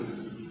so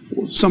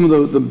some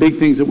of the big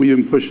things that we've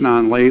been pushing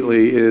on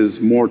lately is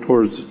more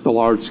towards the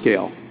large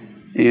scale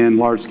and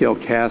large scale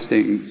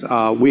castings.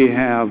 We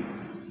have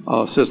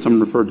a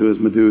system referred to as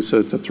Medusa.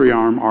 It's a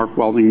 3-arm arc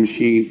welding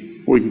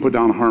machine where we can put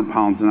down 100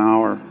 pounds an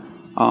hour.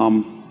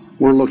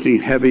 We're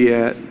looking heavy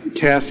at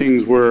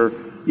castings where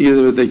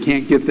either they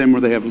can't get them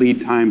or they have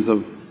lead times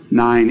of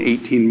 9,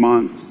 18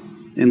 months.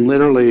 And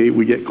literally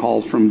we get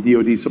calls from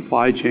DoD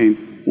supply chain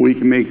where we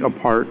can make a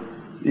part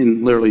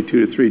in literally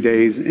 2 to 3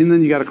 days. And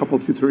then you got a couple,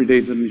 2, 3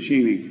 days of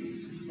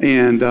machining.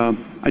 And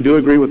I do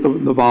agree with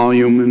the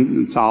volume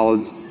and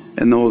solids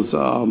and those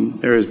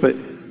areas. But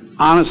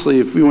honestly,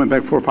 if we went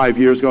back 4 or 5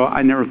 years ago,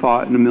 I never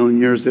thought in a million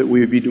years that we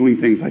would be doing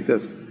things like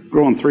this,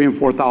 growing 3,000 and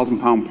 4,000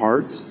 pound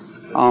parts.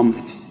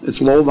 It's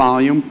low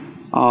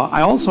volume.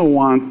 I also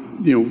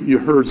want, you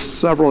heard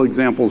several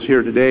examples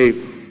here today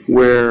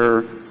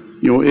where,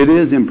 it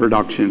is in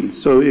production.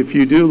 So if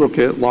you do look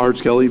at large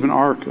scale, even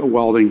arc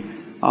welding,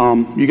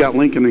 you got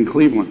Lincoln and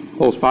Cleveland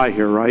close by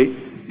here, right?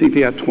 I think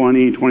they got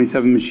 20,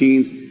 27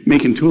 machines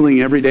making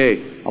tooling every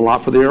day, a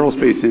lot for the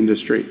aerospace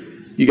industry.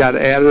 You got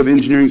Additive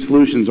Engineering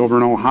Solutions over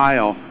in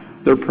Ohio.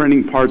 They're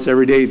printing parts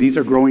every day. These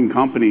are growing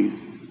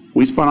companies.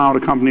 We spun out a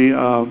company,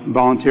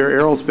 Volunteer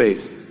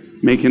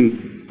Aerospace,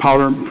 making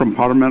powder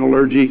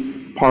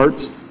metallurgy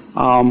parts.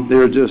 They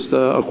were just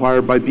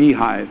acquired by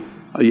Beehive,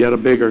 yet a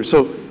bigger.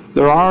 So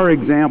there are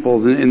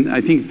examples, and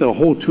I think the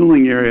whole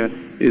tooling area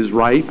is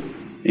ripe.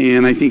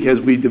 And I think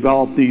as we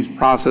develop these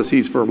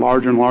processes for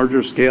larger and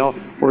larger scale,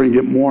 we're going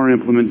to get more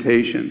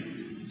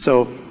implementation.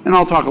 So, and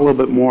I'll talk a little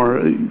bit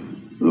more.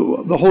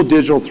 The whole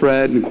digital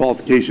thread and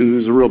qualification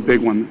is a real big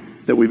one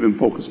that we've been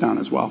focused on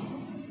as well.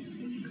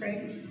 Thank you,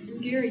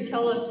 Craig. Gary,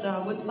 tell us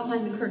what's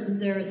behind the curtains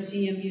there at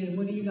CMU.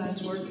 What are you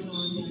guys working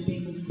on to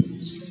enable this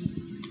industry?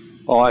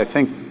 Well, I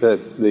think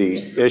that the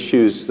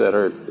issues that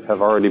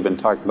have already been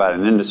talked about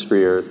in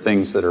industry are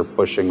things that are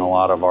pushing a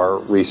lot of our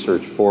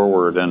research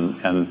forward.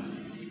 And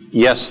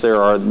yes, there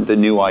are the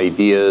new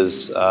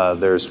ideas.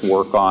 There's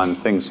work on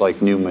things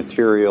like new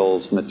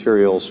materials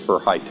for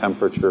high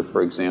temperature,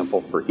 for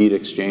example, for heat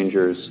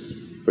exchangers,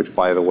 which,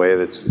 by the way,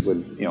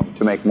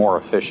 to make more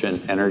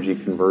efficient energy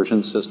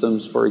conversion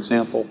systems, for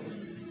example.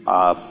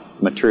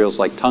 Materials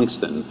like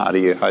tungsten. How do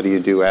you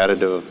do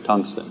additive of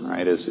tungsten?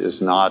 Right,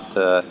 is not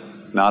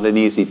an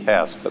easy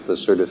task, but the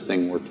sort of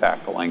thing we're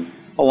tackling,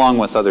 along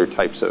with other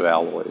types of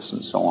alloys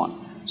and so on.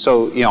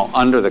 So,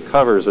 under the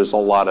covers, there's a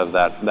lot of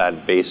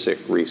that basic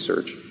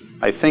research.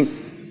 I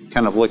think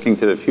kind of looking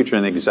to the future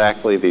and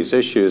exactly these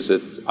issues,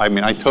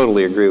 I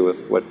totally agree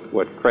with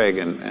what Craig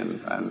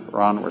and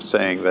Ron were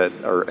saying,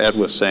 or Ed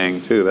was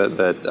saying too, that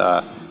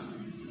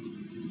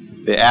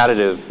the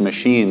additive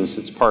machines,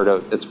 it's part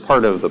of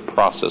the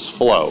process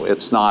flow.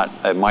 It's not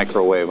a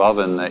microwave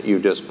oven that you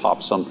just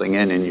pop something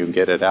in and you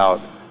get it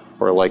out,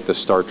 or like the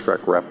Star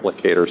Trek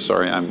replicator.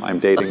 Sorry, I'm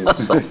dating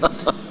myself.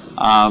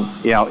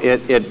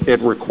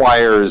 It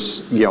requires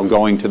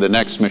going to the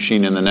next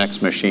machine and the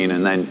next machine,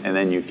 and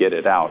then you get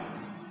it out.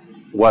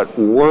 What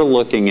we're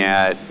looking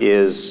at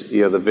is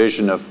the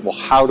vision of, well,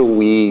 how do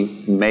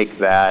we make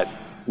that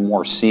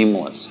more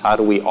seamless? How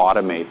do we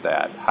automate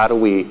that? How do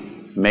we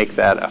make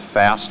that a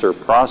faster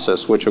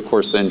process, which of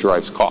course then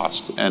drives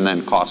cost, and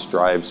then cost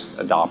drives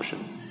adoption.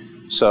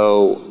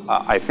 So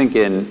I think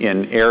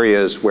in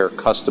areas where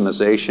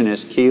customization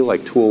is key,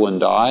 like tool and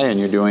die, and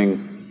you're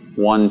doing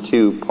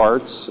 1-2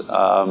 parts,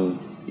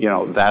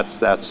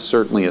 that's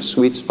certainly a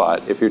sweet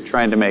spot. If you're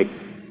trying to make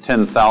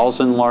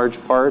 10,000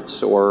 large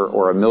parts or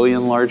 1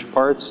 million large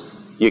parts,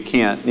 you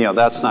can't,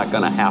 that's not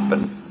going to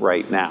happen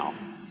right now.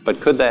 But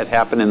could that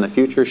happen in the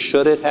future?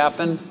 Should it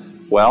happen?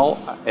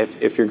 Well,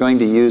 if you're going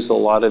to use a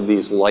lot of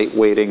these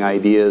lightweighting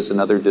ideas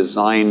and other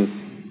design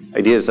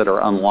ideas that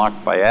are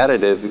unlocked by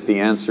additive, the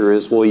answer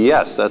is, well,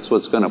 yes, that's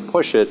what's going to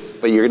push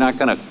it, but you're not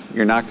going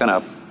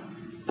to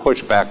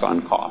push back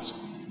on cost.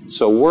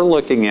 So we're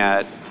looking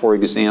at, for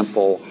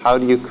example, how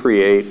do you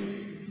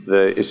create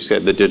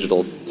the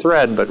digital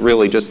thread, but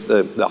really just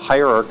the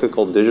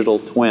hierarchical digital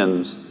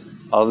twins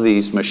of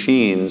these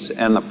machines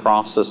and the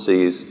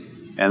processes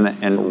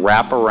and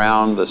wrap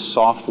around the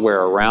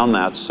software around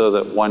that so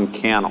that one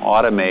can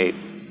automate,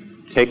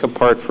 take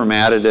apart from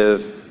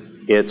additive.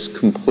 It's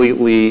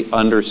completely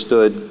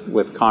understood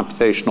with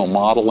computational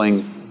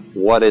modeling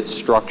what its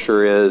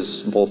structure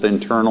is, both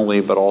internally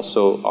but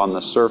also on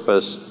the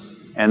surface,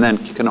 and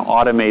then you can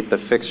automate the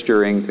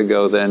fixturing to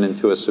go then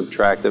into a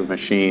subtractive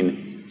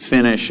machine,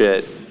 finish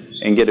it,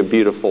 and get a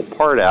beautiful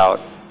part out,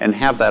 and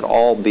have that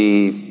all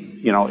be,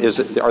 you know,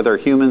 are there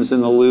humans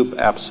in the loop?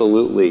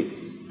 Absolutely.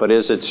 But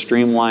is it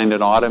streamlined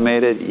and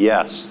automated?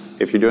 Yes.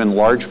 If you're doing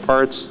large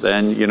parts,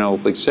 then, you know,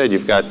 like I said,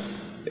 you've got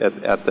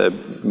at the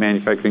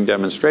manufacturing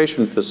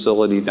demonstration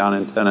facility down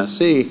in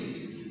Tennessee,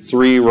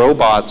 3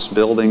 robots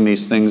building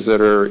these things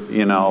that are,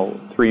 you know,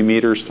 3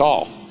 meters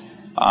tall.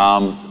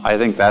 I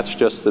think that's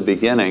just the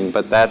beginning,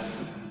 but that,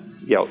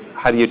 you know,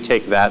 how do you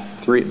take that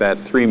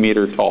 3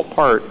 meter tall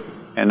part,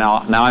 and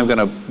now I'm going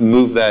to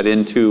move that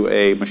into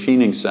a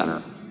machining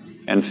center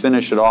and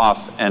finish it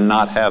off and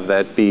not have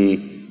that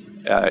be,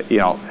 you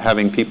know,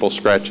 having people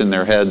scratching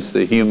their heads,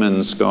 the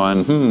humans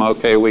going,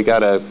 okay, we got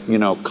to, you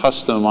know,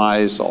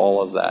 customize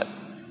all of that.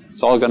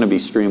 It's all going to be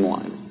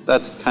streamlined.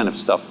 That's the kind of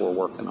stuff we're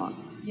working on.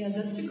 Yeah,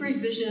 that's a great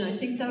vision. I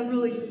think that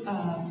really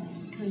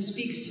kind of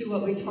speaks to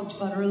what we talked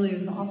about earlier,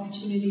 the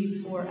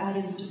opportunity for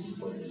additive to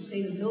support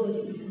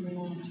sustainability in the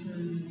long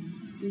term,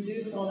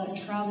 reduce all that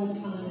travel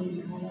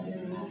time, all that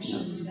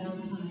interaction,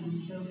 downtime,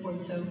 and so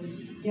forth. So,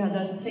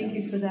 yeah, thank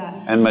you for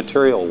that. And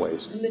material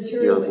waste. And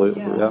material waste,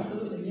 yeah,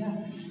 absolutely, yeah.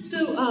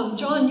 So,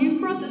 John, you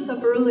brought this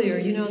up earlier,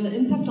 you know, the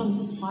impact on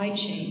supply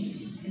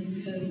chains. And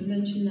so you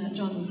mentioned that,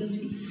 John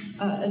Lazinski,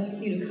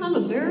 as, you know, kind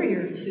of a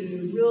barrier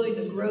to really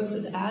the growth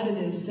of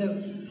additive. So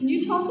can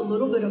you talk a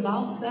little bit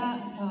about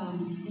that?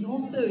 And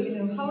also, you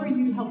know, how are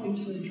you helping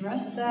to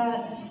address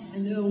that? I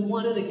know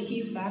one of the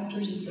key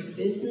factors is the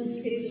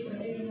business case for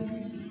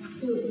AI.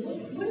 So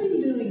what are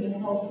you doing to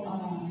help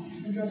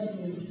address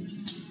those issues?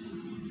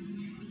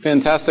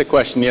 Fantastic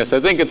question. Yes, I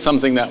think it's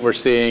something that we're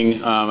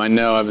seeing. I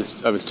know I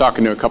was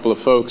talking to a couple of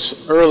folks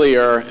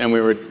earlier, and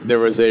there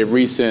was a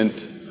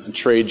recent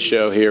trade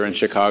show here in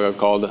Chicago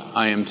called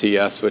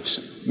IMTS,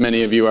 which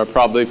many of you are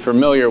probably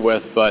familiar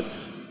with. But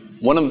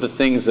one of the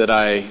things that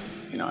I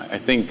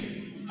think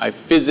I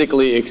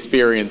physically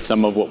experienced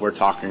some of what we're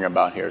talking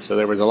about here. So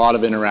there was a lot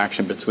of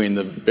interaction between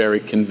the very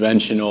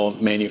conventional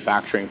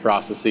manufacturing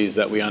processes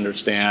that we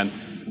understand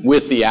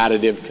with the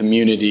additive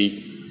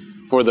community.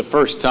 For the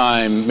first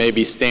time,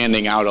 maybe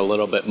standing out a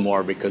little bit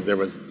more because there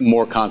was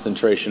more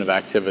concentration of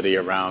activity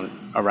around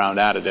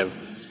additive.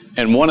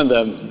 And one of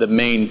the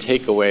main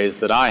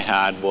takeaways that I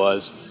had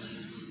was,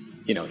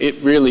 you know,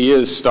 it really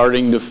is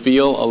starting to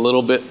feel a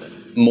little bit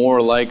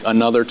more like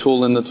another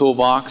tool in the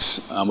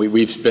toolbox.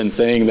 We've been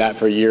saying that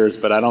for years,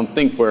 but I don't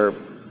think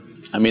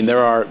there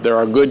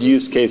are good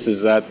use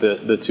cases that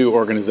the 2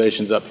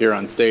 organizations up here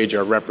on stage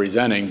are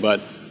representing,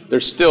 but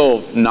there's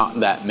still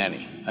not that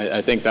many.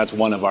 I think that's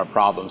one of our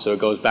problems. So it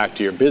goes back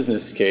to your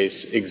business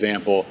case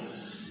example.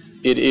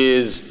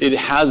 It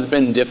has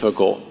been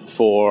difficult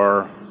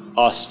for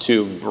us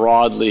to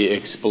broadly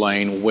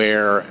explain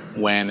where,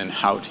 when, and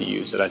how to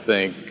use it. I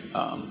think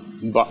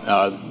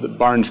the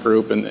Barnes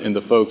Group and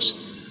the folks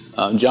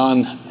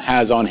John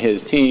has on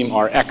his team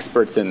are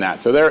experts in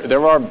that. So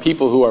there are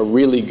people who are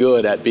really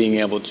good at being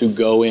able to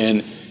go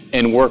in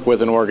and work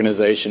with an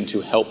organization to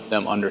help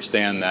them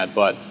understand that.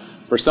 But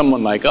for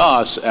someone like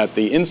us at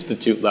the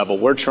institute level,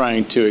 we're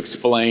trying to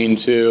explain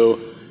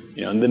to,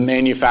 you know, the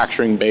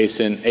manufacturing base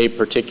in a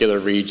particular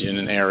region,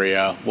 an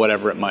area,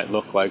 whatever it might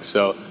look like.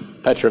 So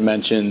Petra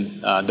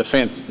mentioned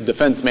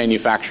defense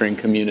manufacturing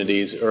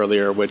communities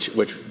earlier, which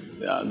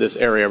this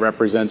area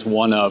represents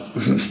one of.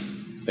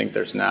 I think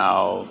there's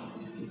now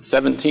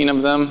 17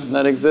 of them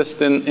that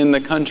exist in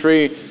the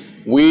country.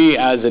 We,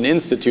 as an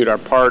institute, are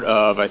part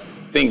of, I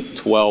think,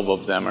 12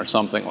 of them or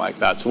something like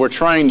that. So we're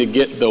trying to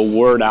get the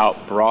word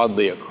out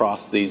broadly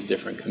across these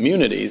different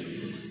communities,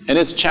 and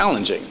it's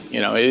challenging.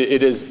 You know,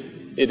 it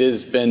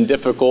has been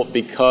difficult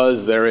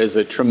because there is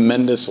a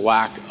tremendous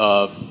lack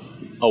of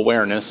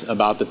awareness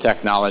about the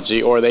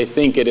technology, or they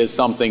think it is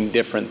something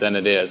different than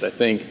it is. I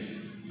think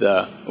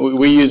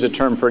we use a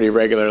term pretty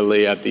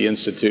regularly at the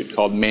Institute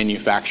called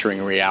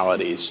manufacturing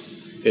realities.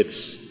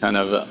 It's kind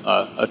of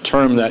a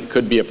term that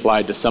could be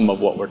applied to some of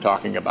what we're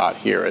talking about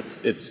here.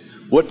 It's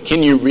what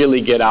can you really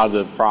get out of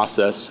the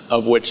process,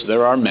 of which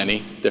there are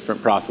many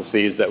different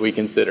processes that we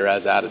consider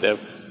as additive.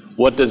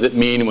 What does it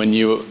mean when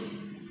you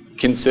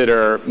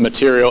consider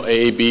material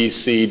A, B,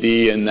 C,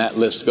 D, and that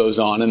list goes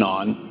on and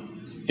on?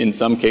 In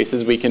some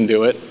cases we can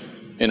do it.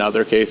 In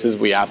other cases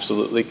we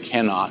absolutely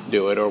cannot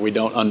do it, or we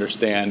don't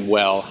understand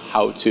well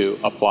how to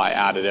apply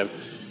additive.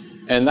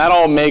 And that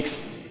all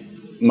makes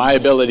my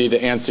ability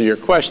to answer your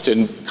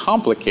question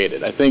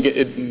complicated. I think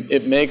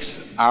it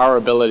makes our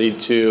ability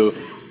to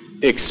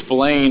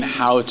explain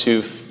how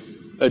to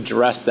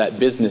address that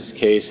business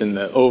case and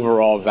the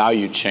overall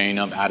value chain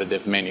of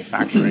additive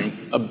manufacturing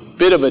a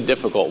bit of a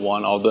difficult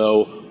one,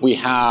 although we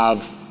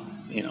have,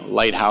 you know,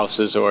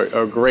 lighthouses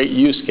or great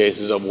use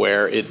cases of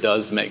where it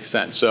does make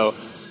sense. So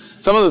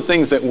Some of the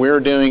things that we're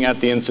doing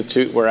at the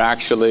Institute, we're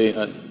actually,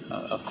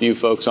 a few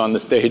folks on the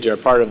stage are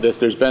part of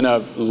this. There's been a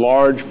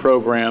large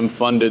program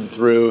funded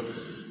through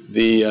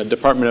the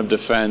Department of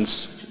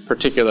Defense,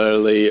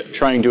 particularly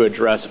trying to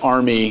address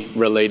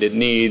Army-related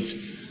needs,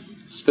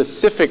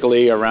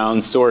 specifically around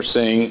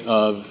sourcing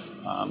of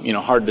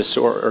hard to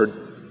source, or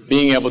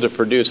being able to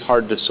produce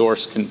hard to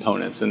source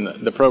components. And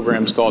the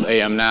program's called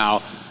AM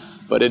Now,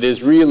 but it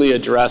is really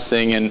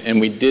addressing,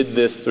 and we did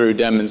this through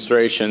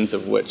demonstrations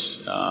of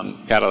which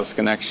Catalyst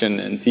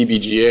Connection and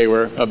TBGA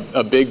were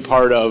a big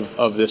part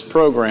of this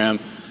program.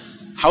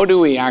 How do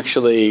we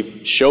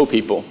actually show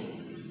people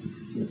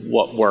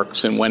what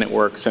works and when it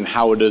works and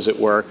how does it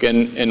work?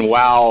 And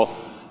while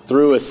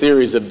through a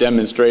series of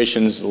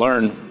demonstrations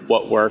learn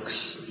what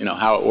works,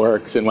 how it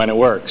works and when it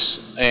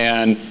works.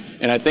 And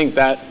I think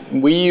that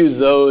we use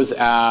those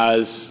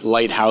as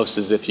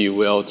lighthouses, if you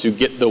will, to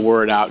get the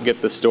word out,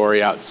 get the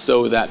story out,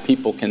 so that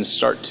people can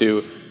start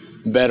to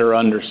better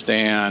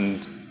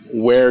understand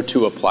where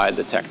to apply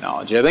the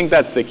technology. I think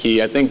that's the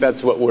key. I think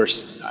that's what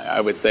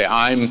I would say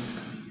I'm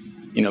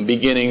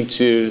beginning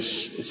to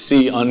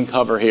see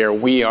uncover here.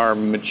 We are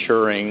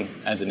maturing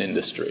as an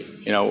industry.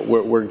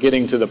 We're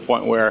getting to the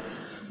point where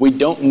we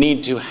don't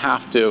need to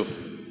have to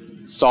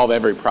solve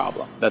every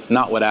problem. That's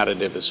not what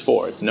additive is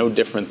for. It's no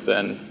different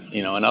than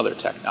another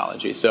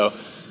technology. So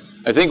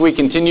I think we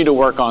continue to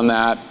work on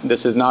that.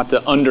 This is not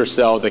to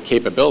undersell the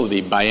capability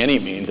by any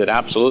means. It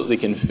absolutely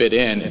can fit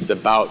in. It's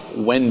about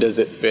when does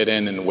it fit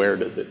in and where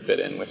does it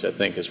fit in, which I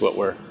think is what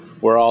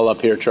we're all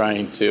up here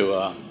trying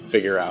to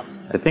figure out.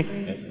 I think,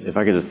 if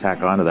I could just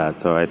tack on to that,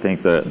 so I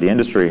think the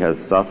industry has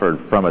suffered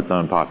from its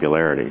own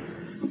popularity,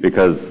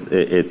 because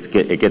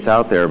it gets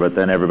out there, but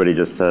then everybody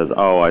just says,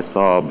 oh, I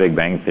saw Big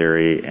Bang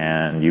Theory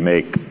and you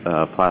make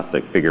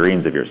plastic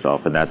figurines of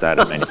yourself, and that's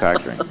additive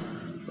manufacturing.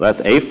 That's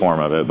a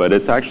form of it, but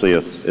it's actually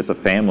it's a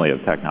family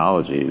of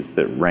technologies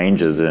that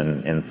ranges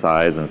in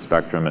size and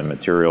spectrum and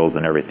materials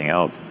and everything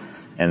else.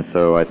 And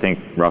so I think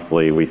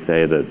roughly we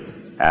say that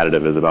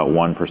additive is about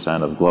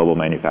 1% of global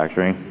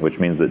manufacturing, which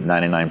means that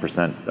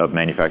 99% of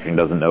manufacturing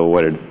doesn't know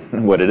what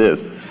it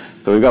is.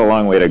 So we've got a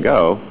long way to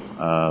go.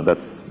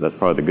 That's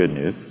probably the good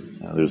news.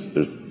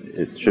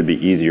 It should be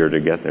easier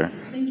to get there.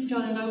 Thank you,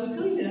 John. And I was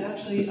going to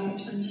actually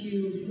turn to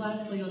you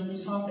lastly on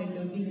this topic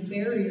of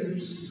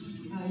barriers.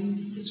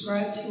 You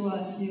described to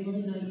us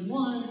Neighborhood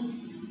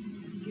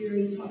 91.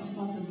 Gary talked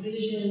about the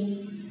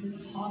vision, what's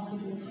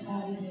possible for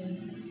additive.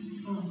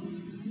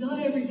 Not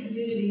every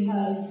community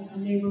has a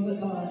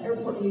neighborhood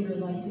airport leader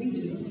like we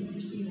do in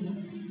Christina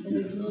that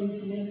is willing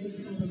to make this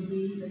kind of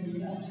leap and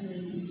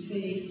investment in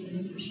space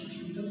and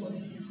infrastructure and so forth.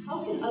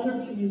 How can other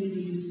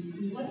communities,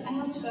 what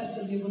aspects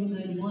of Neighborhood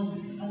 91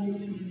 can other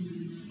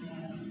communities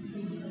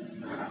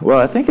Well,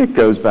 I think it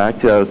goes back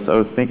to, I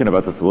was thinking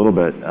about this a little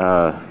bit,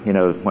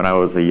 when I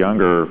was a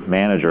younger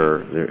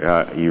manager,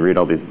 you read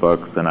all these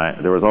books, and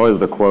there was always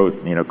the quote,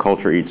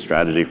 culture eats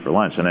strategy for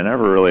lunch, and I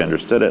never really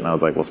understood it, and I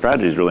was like, well,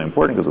 strategy is really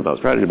important, because without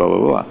strategy, blah, blah,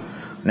 blah.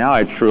 Now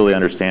I truly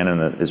understand,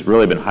 and it's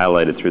really been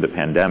highlighted through the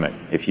pandemic.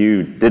 If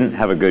you didn't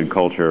have a good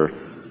culture,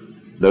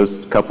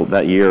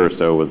 that year or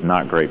so was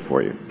not great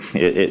for you.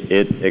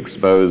 It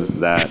exposed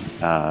that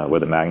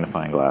with a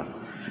magnifying glass.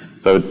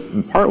 So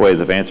in part ways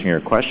of answering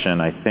your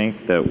question, I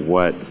think that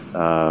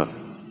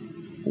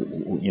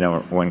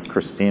when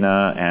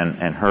Christina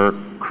and her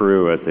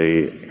crew at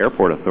the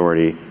Airport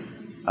Authority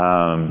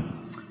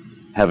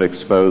have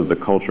exposed the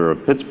culture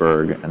of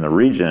Pittsburgh and the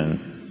region,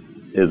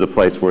 is a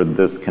place where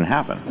this can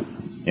happen.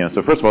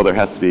 So first of all, there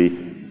has to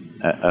be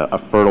a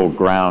fertile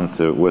ground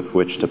with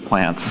which to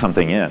plant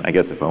something in, I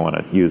guess, if I want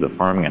to use a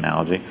farming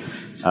analogy.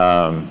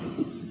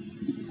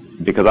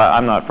 Because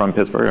I'm not from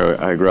Pittsburgh,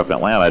 I grew up in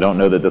Atlanta, I don't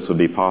know that this would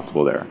be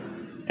possible there.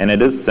 And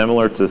it is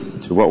similar to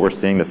what we're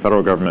seeing the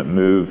federal government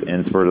move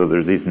in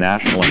there's these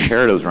national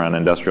imperatives around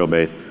industrial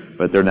base,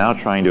 but they're now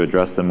trying to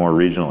address them more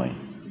regionally.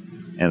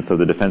 And so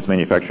the defense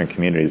manufacturing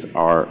communities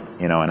are,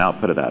 an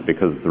output of that,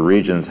 because the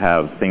regions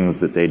have things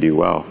that they do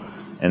well.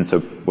 And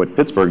so what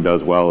Pittsburgh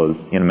does well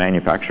is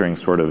manufacturing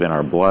sort of in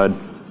our blood,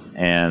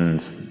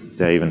 and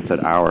I even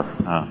said our,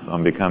 so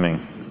I'm becoming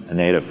a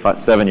native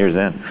 7 years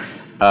in.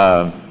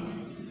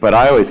 But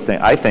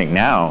I think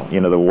now,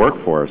 the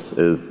workforce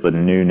is the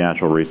new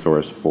natural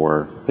resource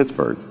for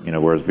Pittsburgh.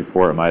 Whereas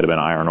before it might have been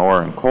iron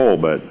ore and coal,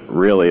 but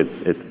really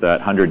it's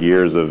that 100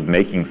 years of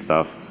making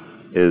stuff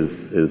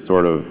is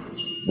sort of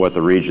what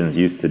the region's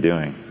used to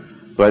doing.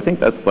 So I think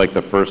that's like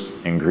the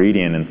first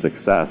ingredient in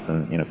success,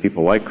 and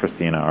people like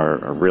Christina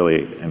are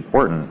really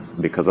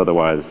important, because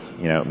otherwise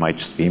it might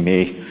just be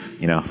me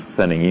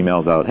sending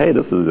emails out, hey,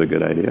 this is a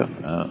good idea,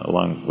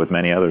 along with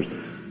many others.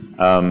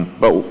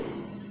 But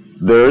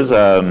there's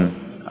the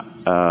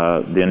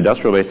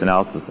Industrial Base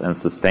Analysis and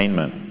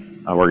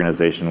Sustainment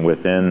organization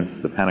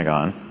within the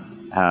Pentagon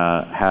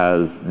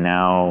has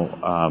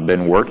now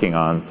been working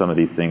on some of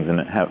these things,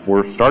 and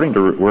we're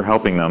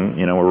helping them.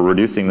 We're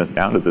reducing this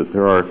down to that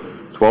there are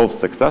 12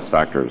 success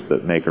factors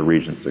that make a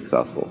region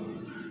successful.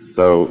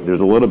 So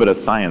there's a little bit of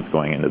science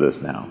going into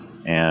this now,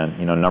 and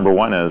number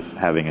one is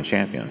having a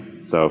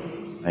champion. So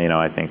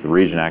I think the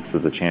region acts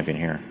as a champion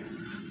here.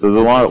 So there's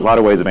a lot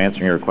of ways of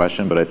answering your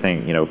question, but I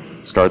think,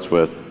 starts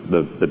with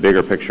the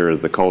bigger picture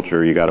is the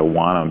culture. You got to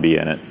want to be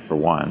in it for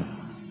one,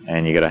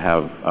 and you got to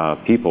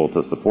have people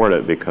to support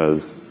it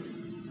because,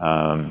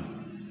 on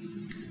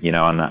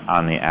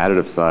the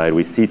additive side,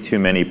 we see too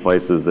many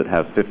places that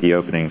have 50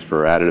 openings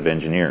for additive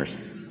engineers.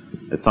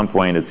 At some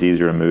point, it's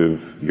easier to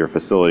move your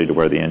facility to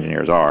where the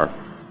engineers are,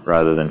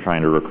 rather than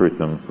trying to recruit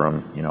them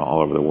from all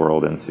over the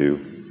world into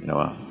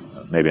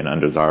maybe an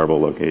undesirable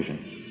location.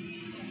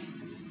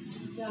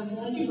 Yeah, I'm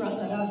glad you brought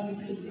that up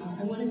because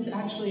I wanted to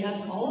actually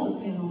ask all of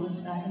the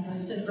panelists that, and I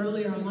said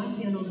earlier on my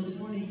panel this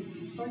morning,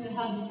 it's hard to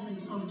have this kind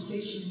of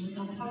conversation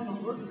without talking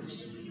about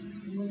workers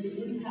and what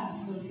the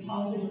impact, both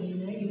positive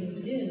and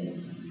negative,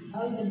 is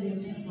of the new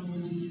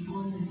technologies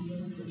on these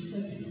workers. So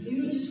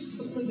maybe we'll just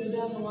quickly go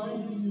down the line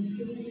and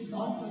give us some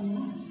thoughts on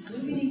that. What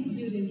do we need to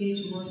do to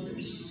engage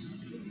workers?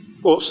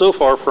 Well, so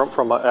far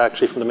from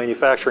the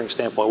manufacturing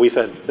standpoint, we've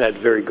had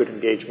very good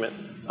engagement.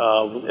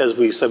 As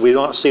we said, we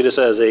don't see this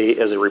as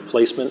a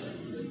replacement.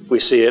 We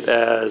see it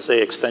as an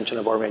extension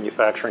of our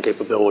manufacturing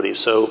capabilities.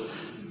 So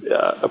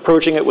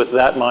approaching it with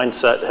that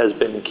mindset has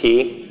been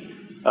key.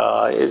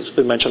 It's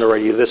been mentioned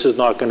already, this is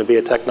not going to be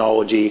a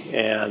technology,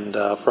 and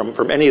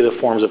from any of the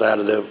forms of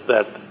additive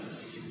that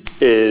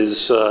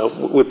is,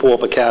 we pull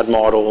up a CAD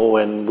model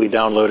and we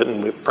download it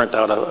and we print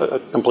out a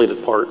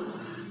completed part.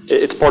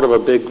 It's part of a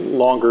big,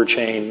 longer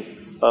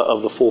chain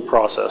of the full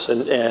process,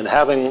 and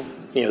having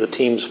the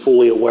teams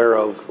fully aware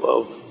of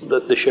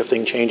the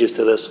shifting changes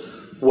to this,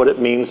 what it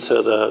means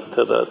to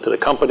the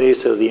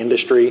companies, to the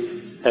industry,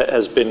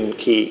 has been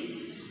key.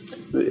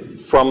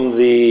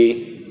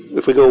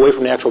 If we go away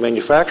from the actual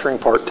manufacturing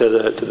part to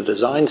the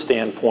design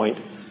standpoint,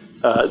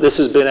 this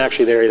has been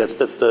actually the area that's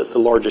the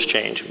largest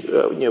change.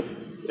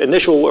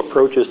 Initial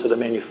approaches to the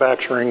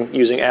manufacturing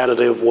using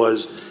additive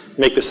was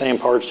make the same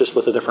parts just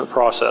with a different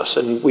process.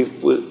 And we've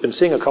been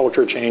seeing a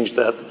culture change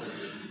that,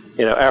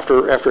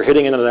 after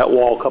hitting into that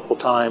wall a couple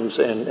times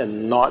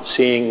and not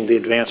seeing the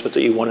advancement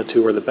that you wanted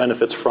to or the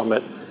benefits from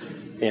it,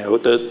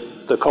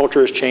 the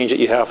culture has changed that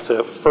you have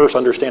to first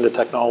understand the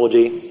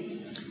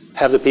technology,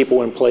 have the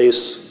people in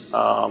place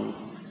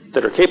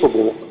that are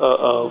capable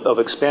of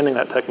expanding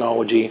that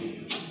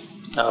technology,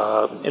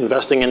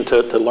 investing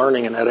into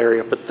learning in that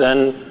area, but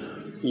then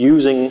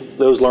using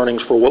those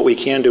learnings for what we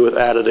can do with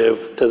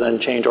additive to then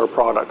change our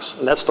products.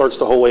 And that starts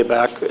the whole way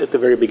back at the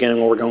very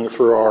beginning when we're going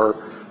through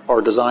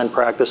our design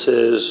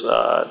practices,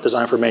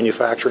 design for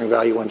manufacturing,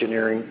 value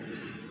engineering,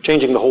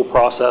 changing the whole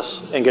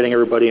process and getting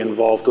everybody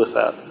involved with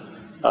that.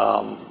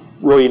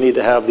 Really, you need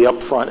to have the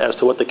upfront as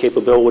to what the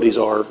capabilities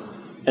are,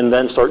 and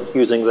then start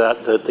using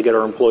that to get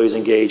our employees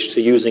engaged,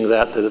 to using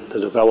that to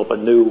develop a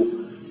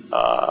new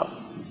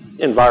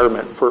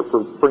environment for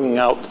bringing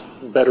out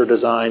better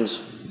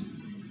designs,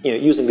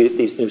 using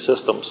these new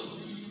systems.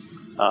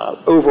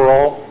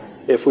 Overall,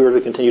 if we were to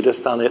continue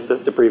just down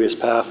the previous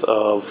path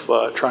of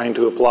trying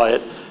to apply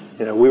it,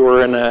 we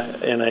were in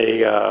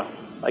a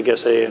I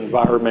guess, a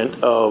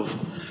environment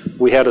of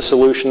we had a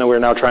solution and we're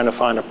now trying to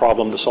find a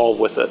problem to solve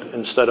with it,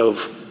 instead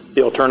of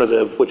the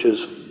alternative, which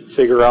is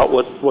figure out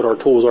what our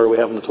tools are we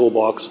have in the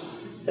toolbox,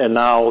 and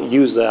now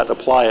use that,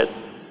 apply it,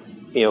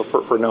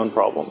 for known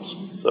problems.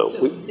 So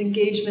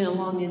engagement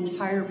along the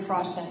entire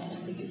process, I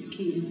think, is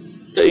key.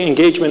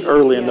 Engagement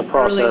early in the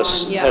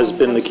process has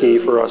been the key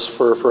for us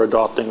for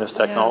adopting this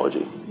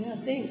technology. Yeah,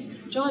 thanks.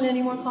 John,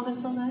 any more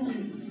comments on that?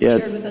 Yeah.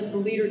 Share with us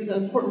the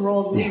important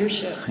role of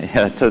leadership.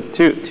 Yeah, so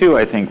two,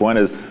 I think. One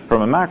is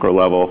from a macro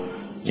level,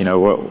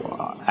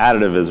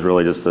 additive is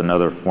really just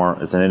another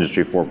form. It's an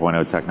industry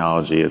 4.0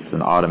 technology. It's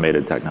an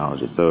automated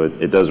technology. So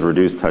it does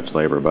reduce touch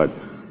labor, but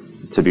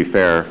to be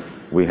fair,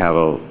 we have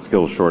a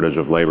skills shortage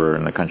of labor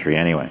in the country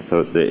anyway.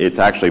 So it's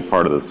actually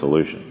part of the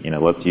solution.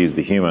 Let's use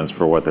the humans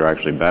for what they're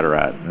actually better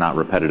at, not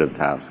repetitive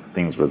tasks,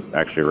 things that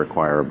actually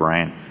require a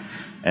brain.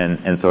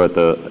 And so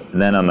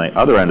then on the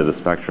other end of the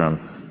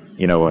spectrum,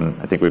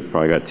 and I think we've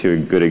probably got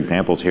two good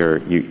examples here.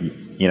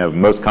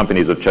 Most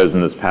companies have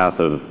chosen this path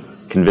of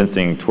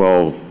convincing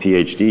 12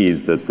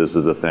 PhDs that this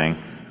is a thing.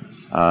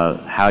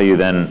 How you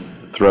then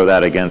throw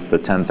that against the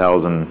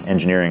 10,000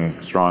 engineering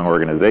strong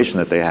organization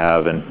that they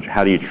have, and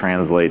how do you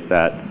translate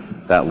that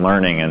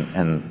learning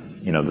and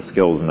the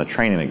skills and the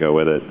training that go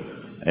with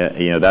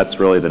it? That's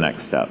really the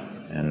next step.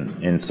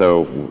 And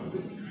so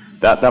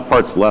that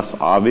part's less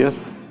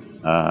obvious.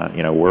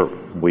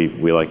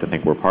 We like to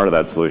think we're part of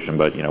that solution,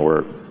 but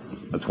we're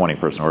a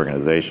 20-person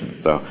organization.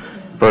 So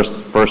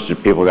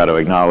first people got to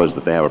acknowledge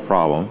that they have a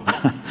problem,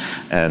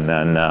 and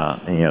then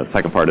the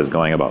second part is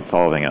going about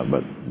solving it.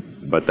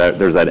 But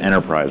there's that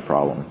enterprise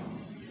problem.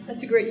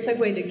 That's a great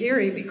segue to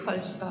Gary,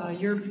 because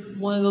you're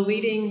one of the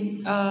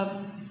leading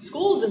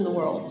schools in the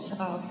world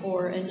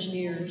for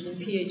engineers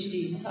and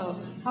PhDs.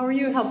 How are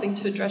you helping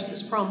to address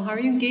this problem? How are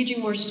you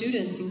engaging more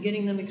students and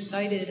getting them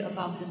excited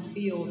about this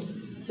field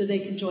so they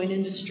can join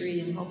industry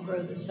and help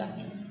grow the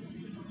sector?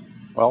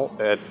 Well,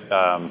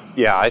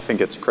 I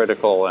think it's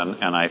critical,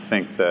 and I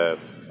think the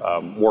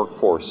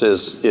workforce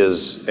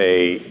is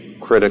a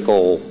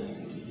critical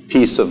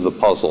piece of the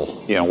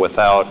puzzle. You know,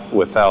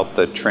 without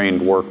the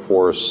trained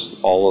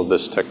workforce, all of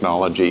this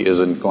technology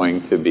isn't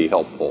going to be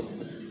helpful.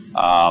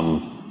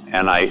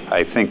 And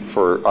I think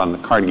on the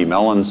Carnegie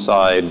Mellon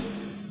side,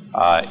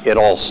 it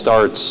all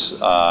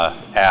starts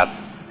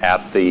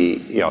at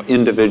the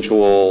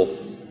individual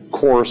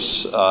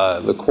course,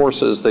 the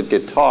courses that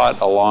get taught,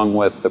 along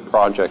with the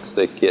projects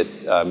that get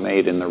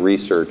made in the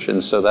research.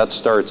 And so that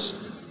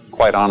starts,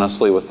 quite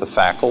honestly, with the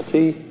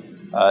faculty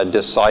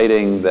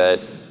deciding that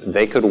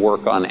they could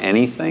work on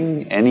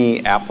anything,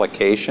 any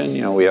application.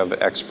 You know, we have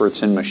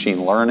experts in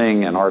machine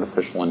learning and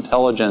artificial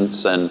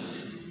intelligence and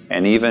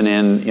even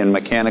in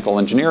mechanical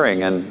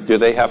engineering. And do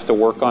they have to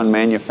work on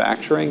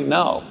manufacturing?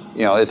 No.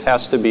 You know, it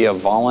has to be a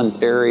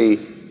voluntary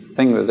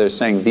thing that they're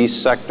saying, these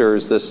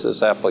sectors,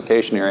 this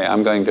application area,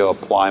 I'm going to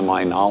apply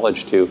my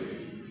knowledge to.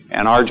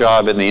 And our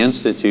job in the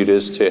Institute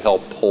is to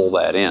help pull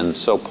that in.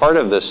 So part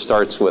of this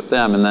starts with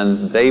them, and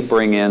then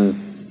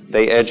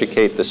they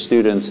educate the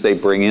students, they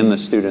bring in the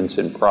students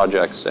in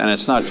projects. And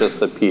it's not just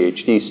the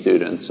PhD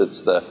students,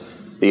 it's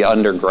the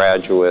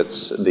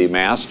undergraduates, the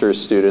master's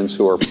students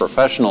who are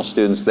professional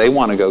students. They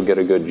want to go get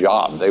a good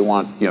job. They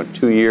want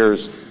 2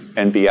 years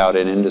and be out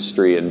in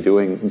industry and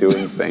doing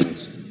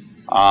things.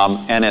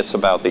 And it's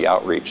about the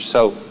outreach.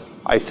 So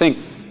I think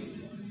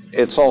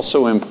it's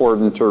also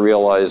important to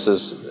realize,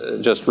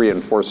 is just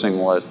reinforcing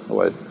what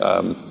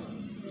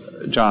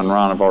John and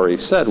Ron have already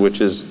said,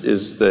 which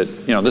is that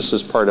this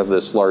is part of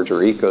this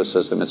larger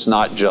ecosystem. It's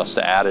not just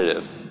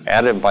additive.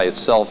 Additive by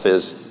itself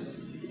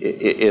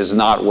is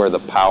not where the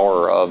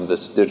power of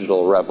this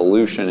digital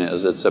revolution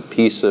is. It's a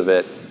piece of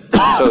it.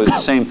 So the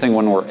same thing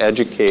when we're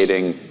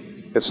educating.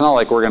 It's not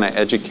like we're going to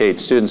educate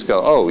students,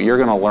 go, oh, you're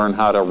going to learn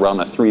how to run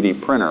a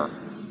 3D printer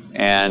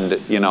and,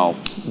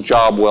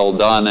 job well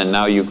done, and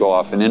now you go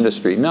off in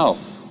industry. No,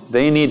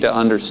 they need to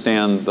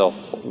understand the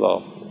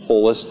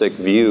holistic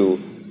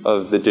view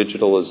of the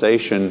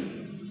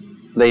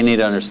digitalization. They need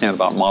to understand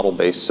about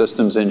model-based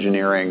systems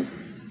engineering,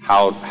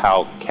 how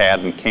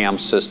CAD and CAM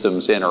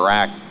systems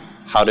interact,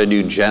 how to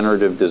do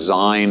generative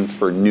design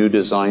for new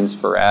designs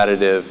for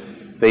additive.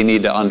 They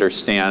need to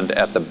understand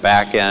at the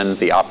back end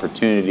the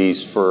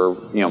opportunities for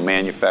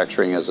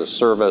manufacturing as a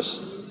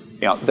service.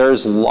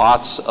 There's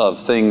lots of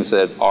things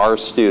that our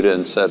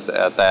students at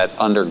that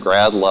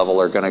undergrad level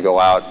are going to go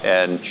out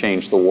and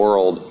change the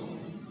world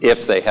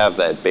if they have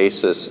that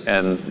basis,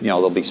 and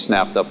they'll be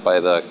snapped up by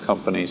the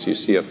companies you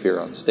see up here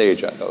on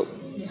stage, I hope.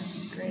 Yeah,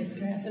 great.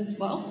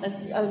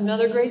 That's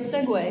another great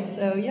segue.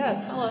 So yeah,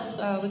 tell us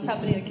what's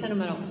happening at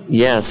Kennametal.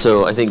 Yeah,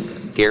 so I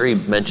think Gary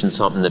mentioned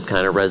something that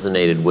kind of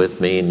resonated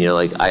with me, and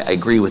I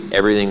agree with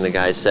everything the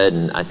guy said,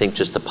 and I think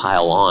just to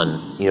pile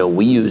on,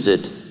 we use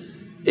it.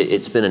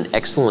 It's been an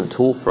excellent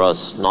tool for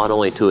us, not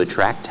only to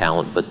attract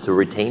talent, but to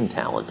retain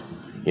talent.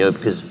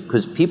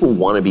 Because people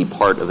want to be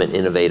part of an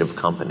innovative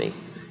company.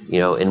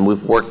 And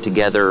we've worked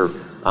together.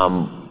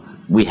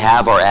 We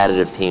have our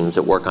additive teams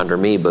that work under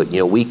me, but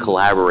we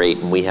collaborate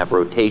and we have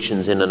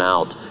rotations in and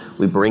out.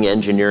 We bring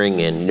engineering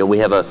in. We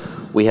have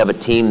a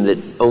team that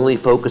only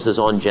focuses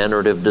on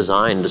generative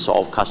design to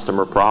solve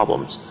customer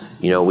problems.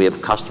 We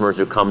have customers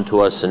who come to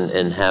us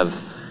and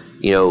have,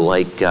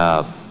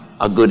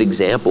 a good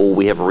example.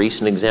 We have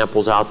recent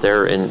examples out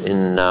there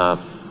in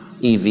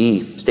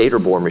EV stator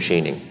bore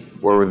machining,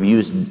 where we've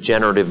used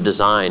generative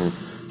design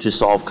to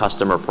solve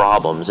customer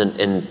problems.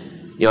 And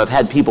I've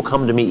had people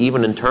come to me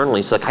even internally.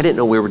 It's like, I didn't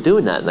know we were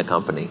doing that in the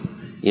company.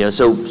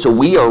 So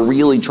we are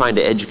really trying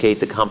to educate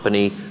the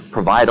company,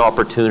 provide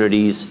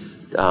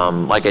opportunities,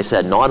 like I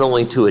said, not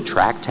only to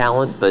attract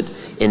talent, but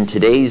in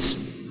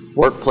today's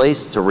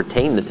workplace to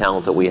retain the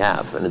talent that we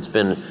have. And it's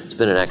been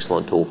an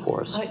excellent tool for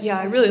us. Yeah,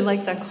 I really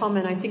like that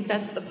comment. I think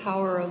that's the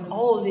power of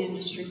all of the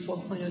Industry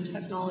 4.0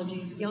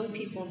 technologies. Young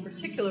people in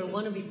particular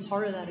want to be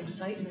part of that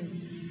excitement.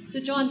 So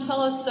John,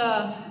 tell us,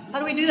 how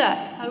do we do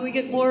that? How do we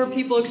get more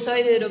people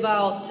excited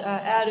about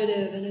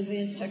additive and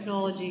advanced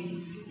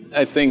technologies?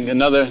 I think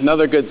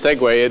another good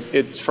segue.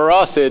 It's for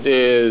us. It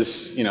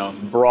is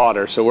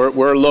broader. So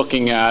we're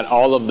looking at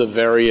all of the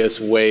various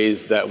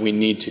ways that we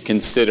need to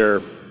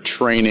consider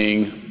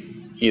training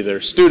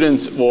either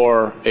students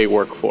or a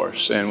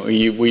workforce, and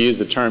we use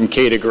the term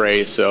K to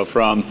gray. So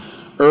from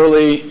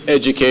early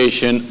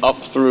education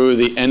up through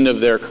the end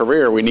of their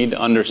career, we need to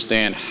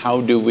understand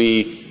how do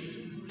we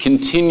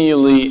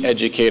continually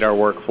educate our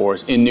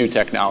workforce in new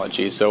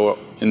technology. So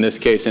in this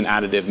case, in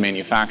additive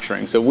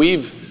manufacturing. So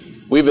we've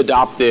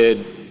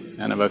adopted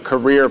kind of a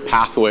career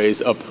pathways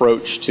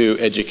approach to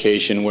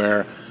education,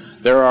 where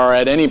there are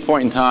at any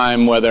point in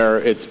time, whether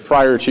it's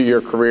prior to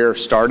your career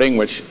starting,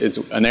 which is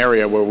an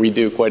area where we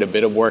do quite a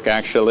bit of work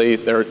actually.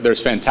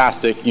 There's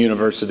fantastic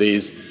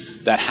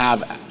universities that have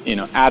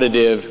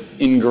additive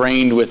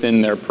ingrained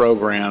within their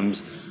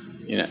programs,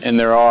 and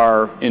there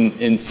are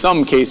in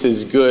some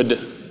cases good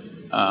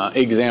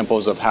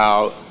examples of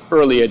how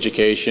early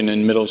education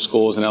in middle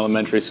schools and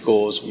elementary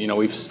schools,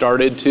 we've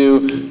started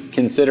to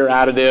consider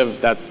additive.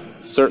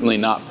 That's certainly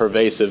not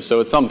pervasive.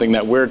 So it's something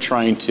that we're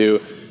trying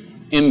to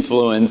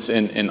influence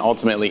and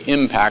ultimately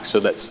impact, so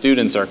that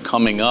students are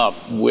coming up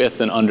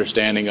with an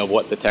understanding of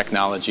what the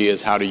technology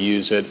is, how to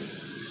use it.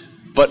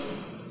 But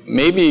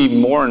maybe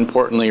more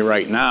importantly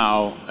right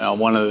now,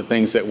 one of the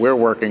things that we're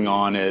working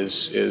on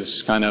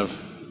is kind of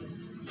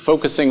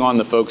focusing on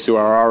the folks who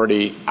are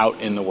already out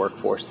in the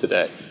workforce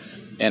today.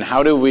 And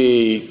how do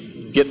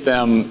we get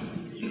them,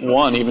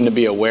 one, even to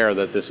be aware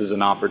that this is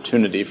an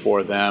opportunity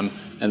for them,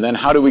 and then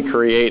how do we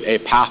create a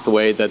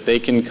pathway that they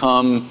can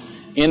come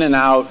in and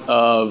out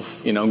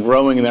of,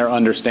 growing their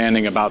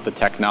understanding about the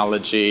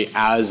technology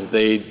as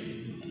they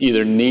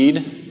either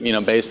need,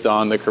 based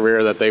on the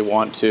career that they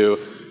want to,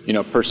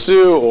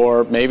 pursue,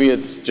 or maybe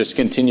it's just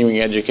continuing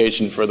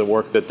education for the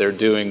work that they're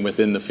doing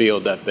within the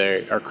field that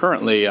they are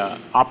currently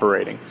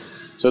operating.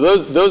 So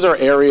those are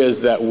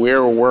areas that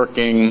we're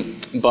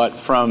working, but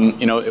from,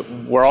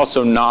 we're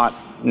also not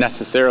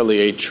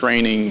necessarily a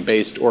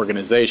training-based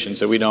organization,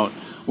 so we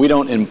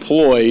don't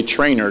employ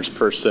trainers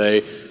per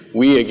se.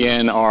 We,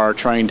 again, are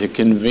trying to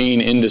convene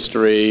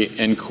industry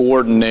and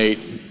coordinate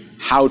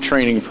how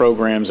training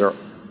programs are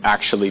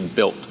actually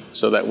built,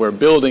 so that we're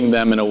building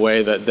them in a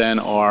way that then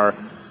are,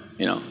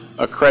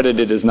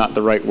 accredited is not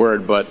the right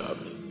word, but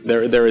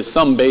there is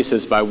some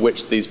basis by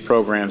which these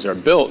programs are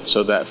built,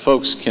 so that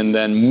folks can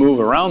then move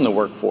around the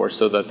workforce,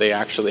 so that they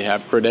actually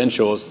have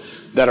credentials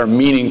that are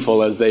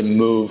meaningful as they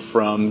move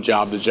from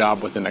job to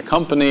job within a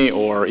company,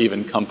 or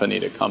even company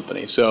to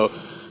company. So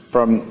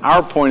from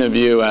our point of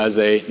view as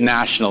a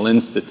national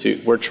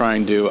institute, we're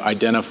trying to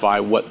identify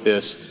what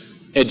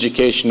this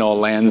educational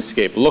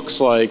landscape looks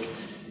like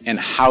and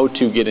how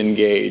to get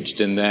engaged,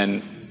 and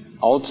then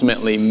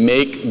ultimately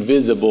make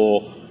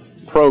visible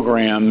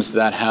programs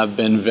that have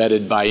been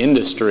vetted by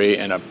industry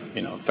and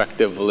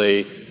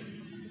effectively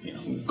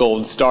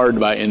gold starred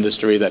by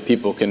industry, that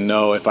people can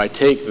know, if I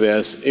take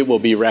this, it will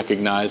be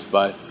recognized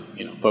by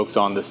folks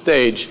on the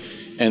stage,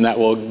 and that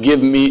will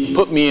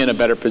put me in a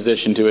better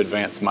position to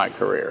advance my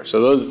career.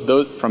 So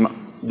those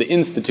from the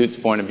Institute's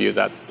point of view,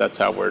 that's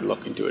how we're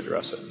looking to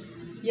address it.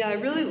 Yeah, I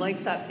really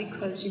like that,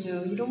 because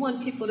you don't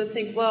want people to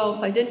think, well,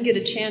 if I didn't get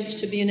a chance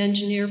to be an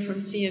engineer from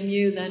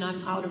CMU, then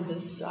I'm out of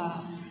this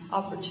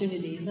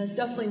opportunity. And that's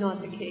definitely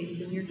not the case,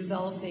 and you're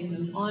developing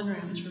those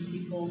on-ramps for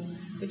people,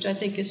 which I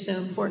think is so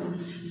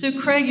important. So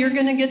Craig, you're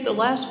going to get the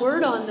last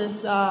word on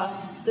this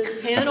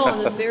this panel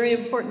on this very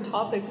important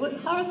topic.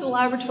 How is the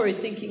laboratory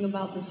thinking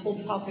about this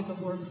whole topic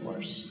of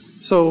workforce?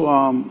 So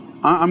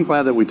I'm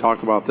glad that we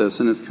talked about this,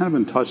 and it's kind of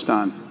been touched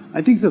on.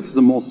 I think this is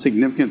the most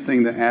significant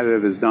thing that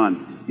Additive has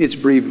done. It's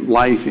breathed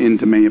life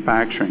into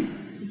manufacturing.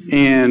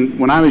 And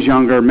when I was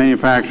younger,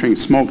 manufacturing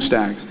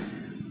smokestacks,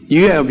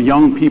 you have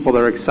young people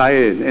that are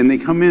excited, and they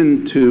come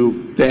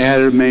into the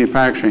additive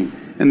manufacturing,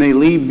 and they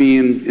leave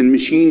being in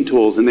machine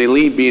tools, and they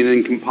leave being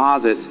in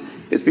composites.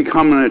 It's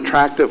become an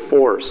attractive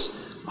force.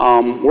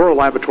 We're a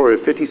laboratory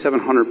of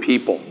 5,700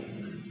 people.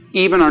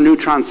 Even our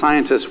neutron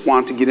scientists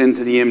want to get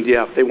into the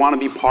MDF. They want to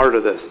be part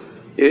of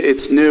this.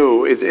 It's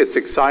new, it's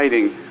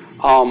exciting.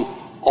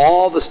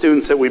 All the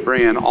students that we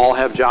bring in all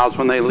have jobs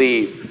when they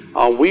leave.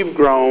 We've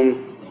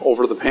grown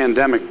over the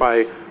pandemic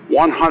by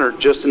 100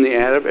 just in the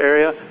additive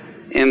area,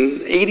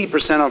 and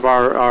 80% of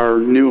our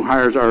new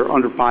hires are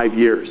under 5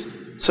 years.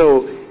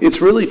 So it's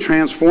really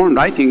transformed,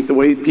 I think, the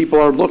way people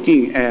are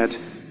looking at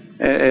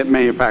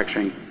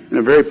manufacturing in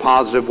a very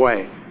positive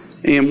way.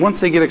 And once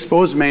they get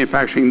exposed to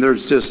manufacturing,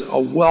 there's just a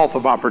wealth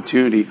of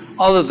opportunity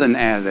other than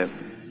additive.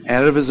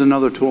 Additive is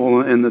another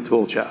tool in the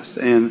tool chest,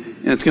 and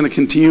it's going to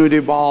continue to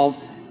evolve.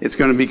 It's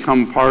going to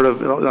become part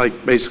of,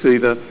 like, basically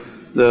the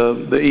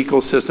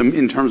ecosystem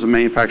in terms of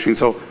manufacturing.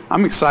 So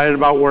I'm excited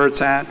about where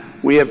it's at.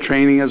 We have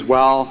training as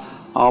well.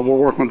 We're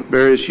working with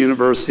various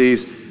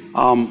universities.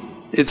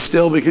 It's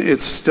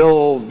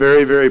still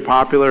very, very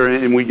popular,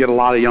 and we get a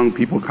lot of young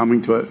people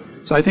coming to it.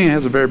 So I think it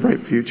has a very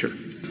bright future.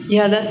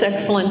 Yeah, that's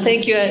excellent.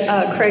 Thank you,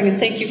 Craig, and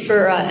thank you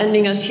for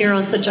ending us here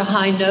on such a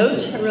high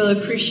note. I really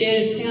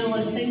appreciate it.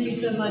 Panelists, thank you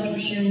so much for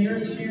sharing your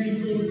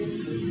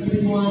experiences.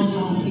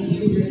 Everyone, thanks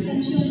for your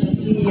attention. I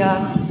see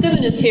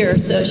Simon is here,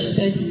 so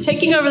she's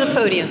taking over the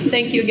podium.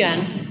 Thank you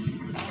again.